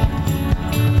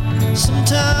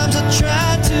 Sometimes I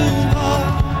try too hard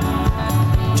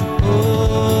to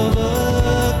overcome.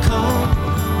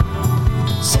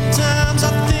 Sometimes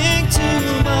I think too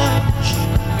much.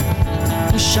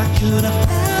 Wish I could have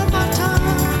had my time.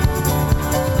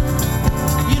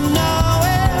 You know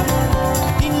it,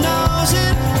 he knows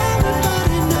it,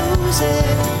 everybody knows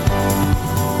it.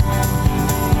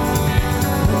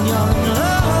 When you're in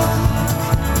love,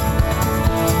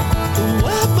 the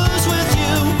weapons with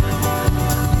you,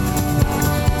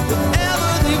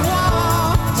 whatever they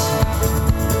want,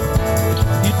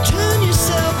 you turn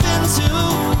yourself into,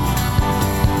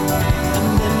 and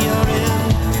then you're in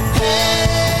hell.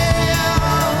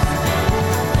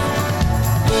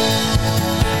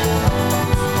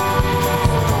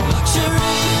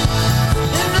 Luxury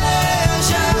and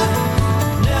pleasure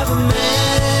never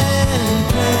meant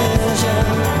pleasure.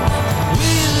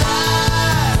 We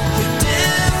like a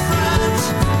different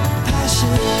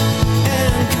passion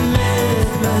and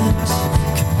commitment.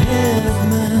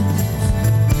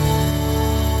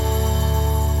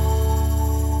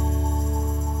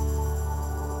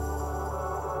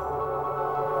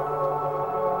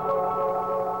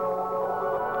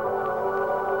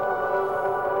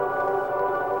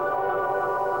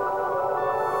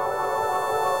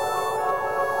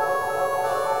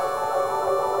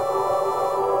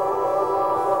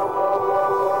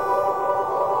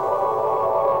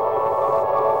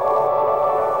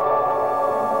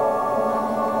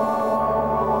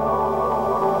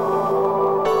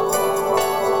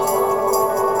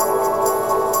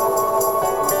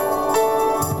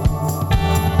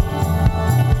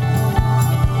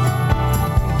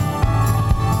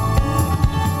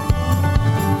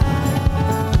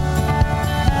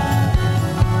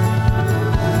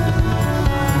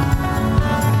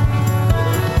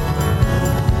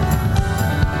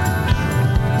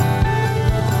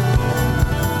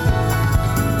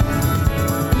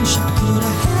 Wish I could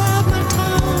have had my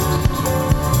time.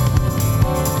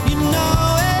 You know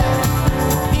it,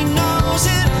 he knows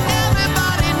it,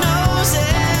 everybody knows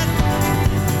it.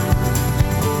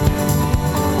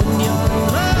 When you're in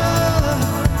love,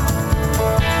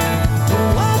 the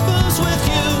weapons with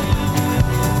you,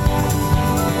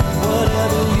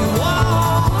 whatever you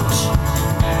want,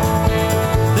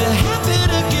 they're happy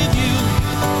to give you.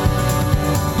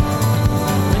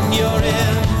 When you're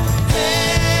in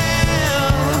hell,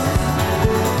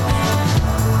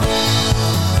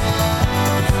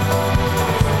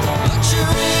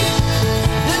 luxury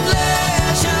and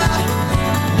pleasure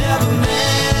never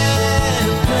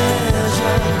meant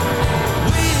pleasure.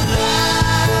 We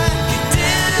like a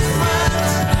different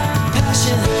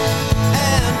passion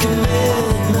and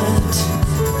commitment.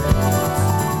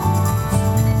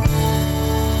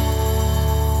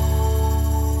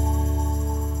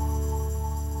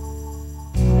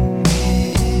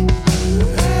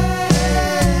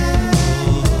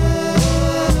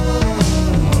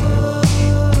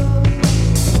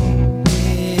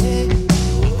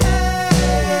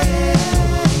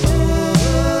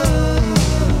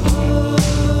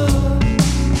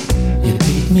 You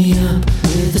pick me up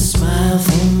with a smile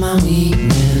for my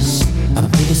weakness. I'm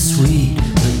bittersweet,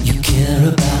 but you care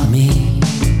about me.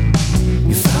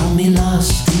 You found me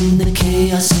lost in the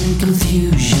chaos and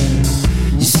confusion.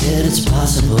 You said it's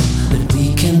possible that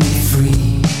we can be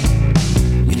free.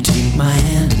 You take my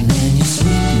hand and then you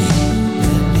sweep me.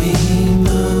 Let me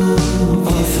move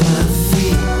off my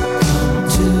feet. Come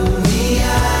to the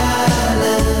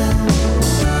island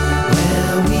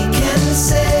where we can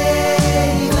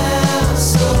save our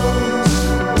souls.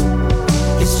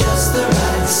 It's just the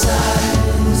right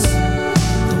size.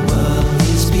 The world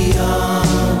is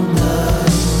beyond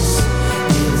us.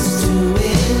 It's too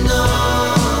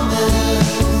enormous.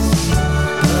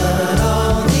 But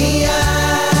on the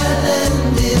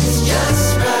island it's just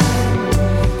right.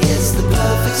 It's the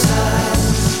perfect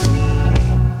size.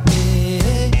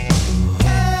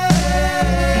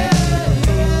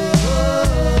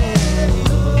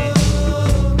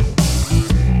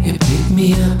 You pick me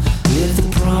up with the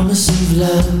promise of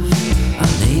love.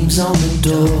 Our names on the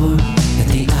door at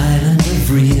the island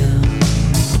of Rio.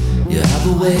 You have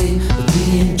a way of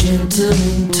being gentle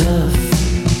and tough.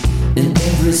 In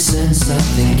every sense I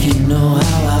think you know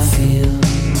how I feel.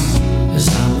 'Cause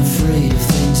I'm afraid of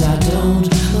things I don't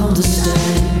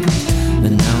understand.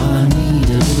 And now I need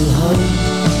a little hope.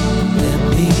 Let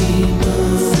me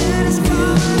move you.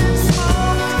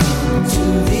 Come to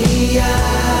the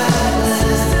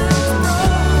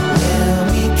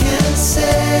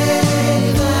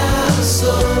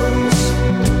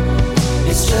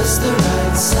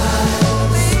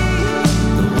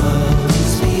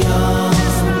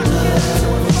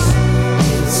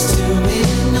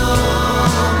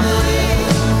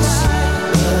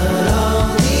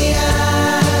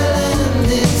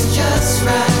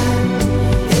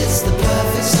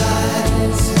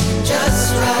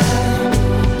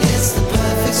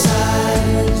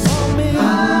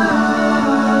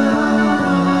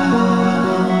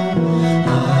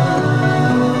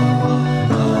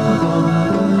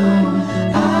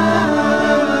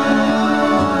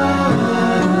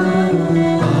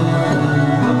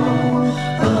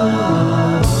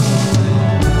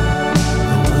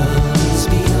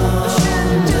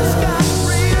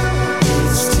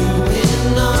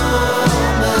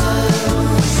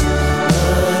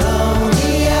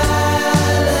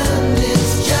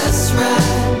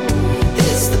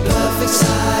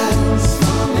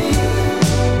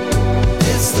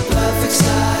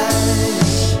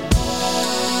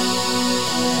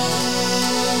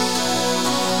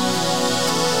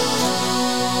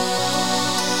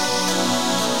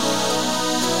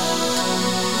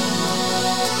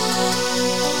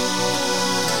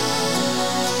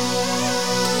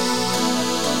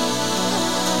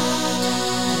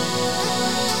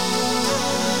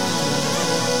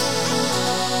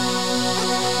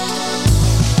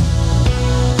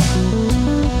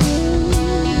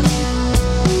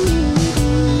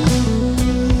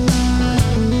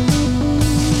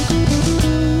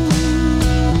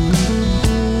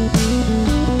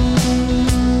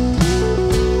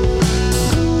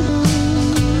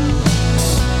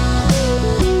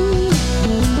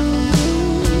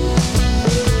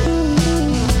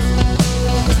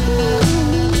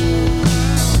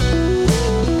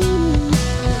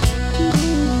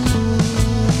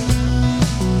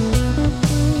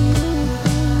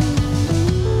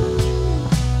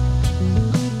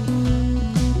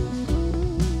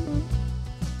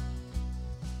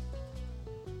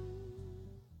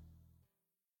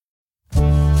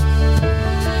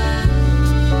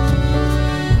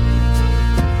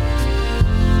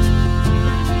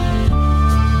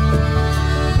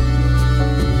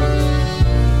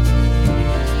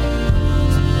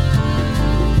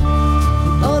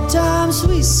as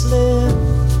we slip,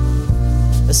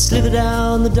 a slither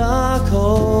down the dark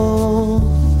hall.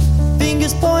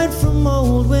 Fingers point from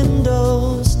old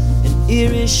windows, an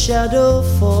eerie shadow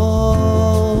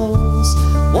falls.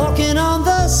 Walking on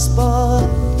the spot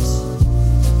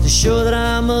to show that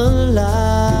I'm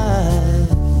alive,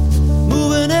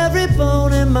 moving every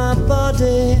bone in my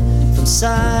body from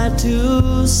side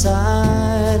to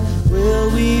side.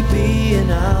 Will we be in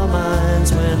our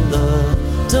minds when the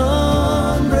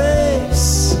dawn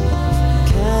breaks?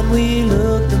 Can we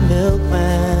look the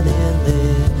milkman in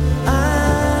the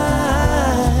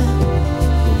eye?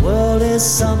 The world is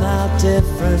somehow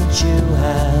different. You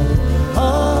have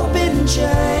all been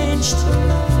changed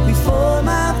before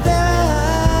my very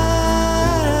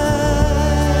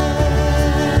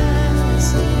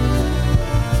eyes.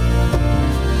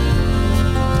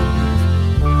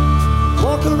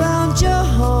 Walk around your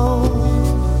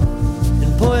home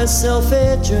and pour yourself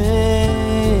a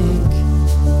drink.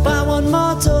 Buy one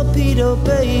more torpedo,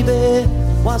 baby.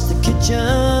 Watch the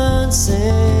kitchen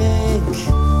sink.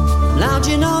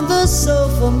 Lounging on the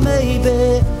sofa,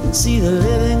 maybe see the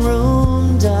living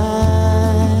room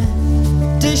die.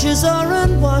 Dishes are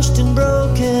unwashed and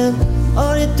broken,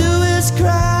 all you do is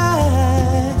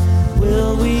cry.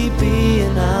 Will we be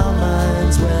in our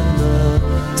minds when the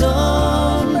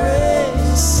dawn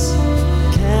breaks?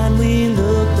 Can we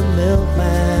look the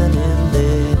milkman in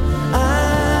the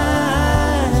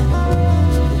eye?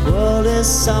 The world is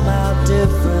somehow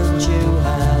different. You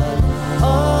have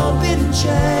all been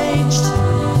changed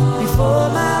before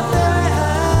my very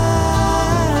eyes.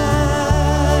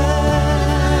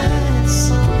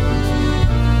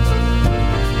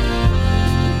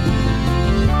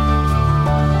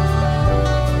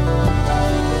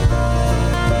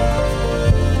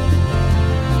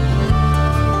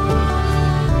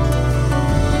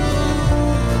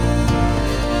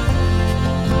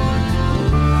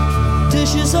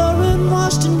 Dishes are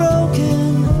unwashed and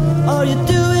broken, all you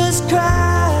do is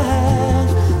cry.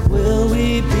 Will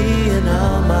we be in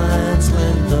our minds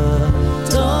when the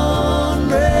dawn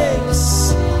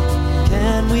breaks?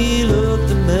 Can we look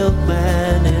the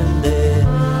milkman in the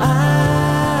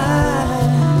eye?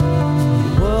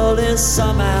 The world is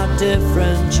somehow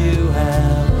different. You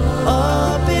have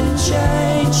all been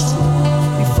changed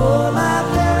before my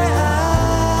very eyes.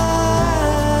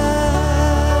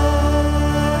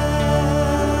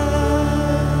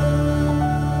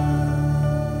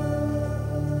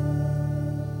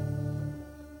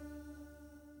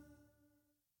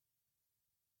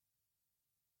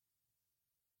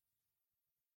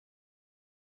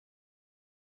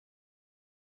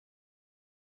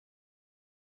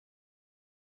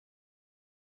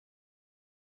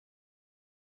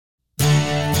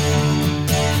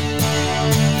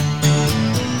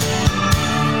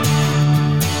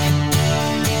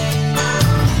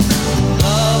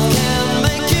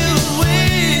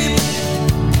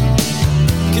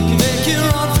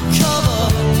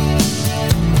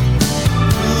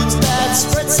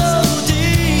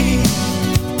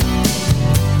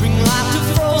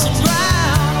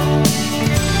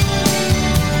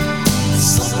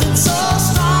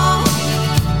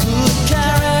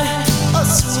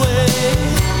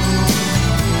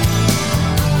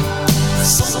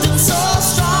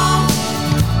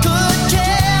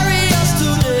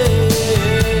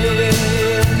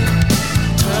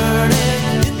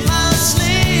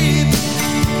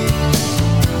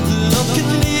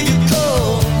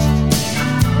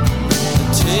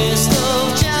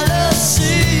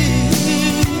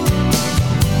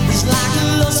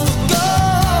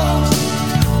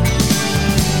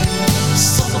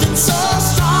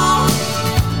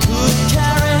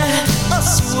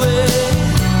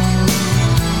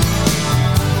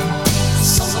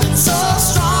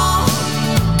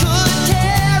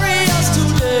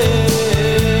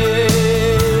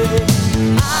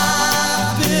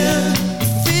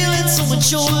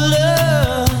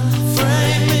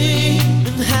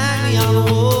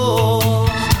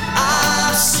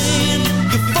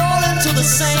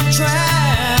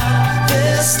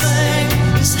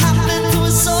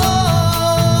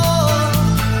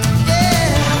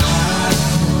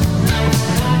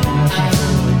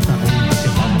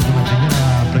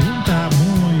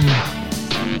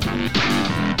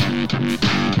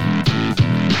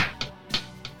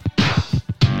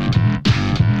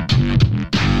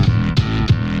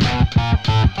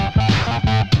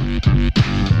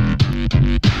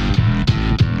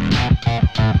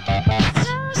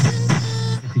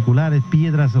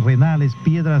 Piedras renales,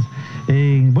 piedras,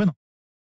 bueno.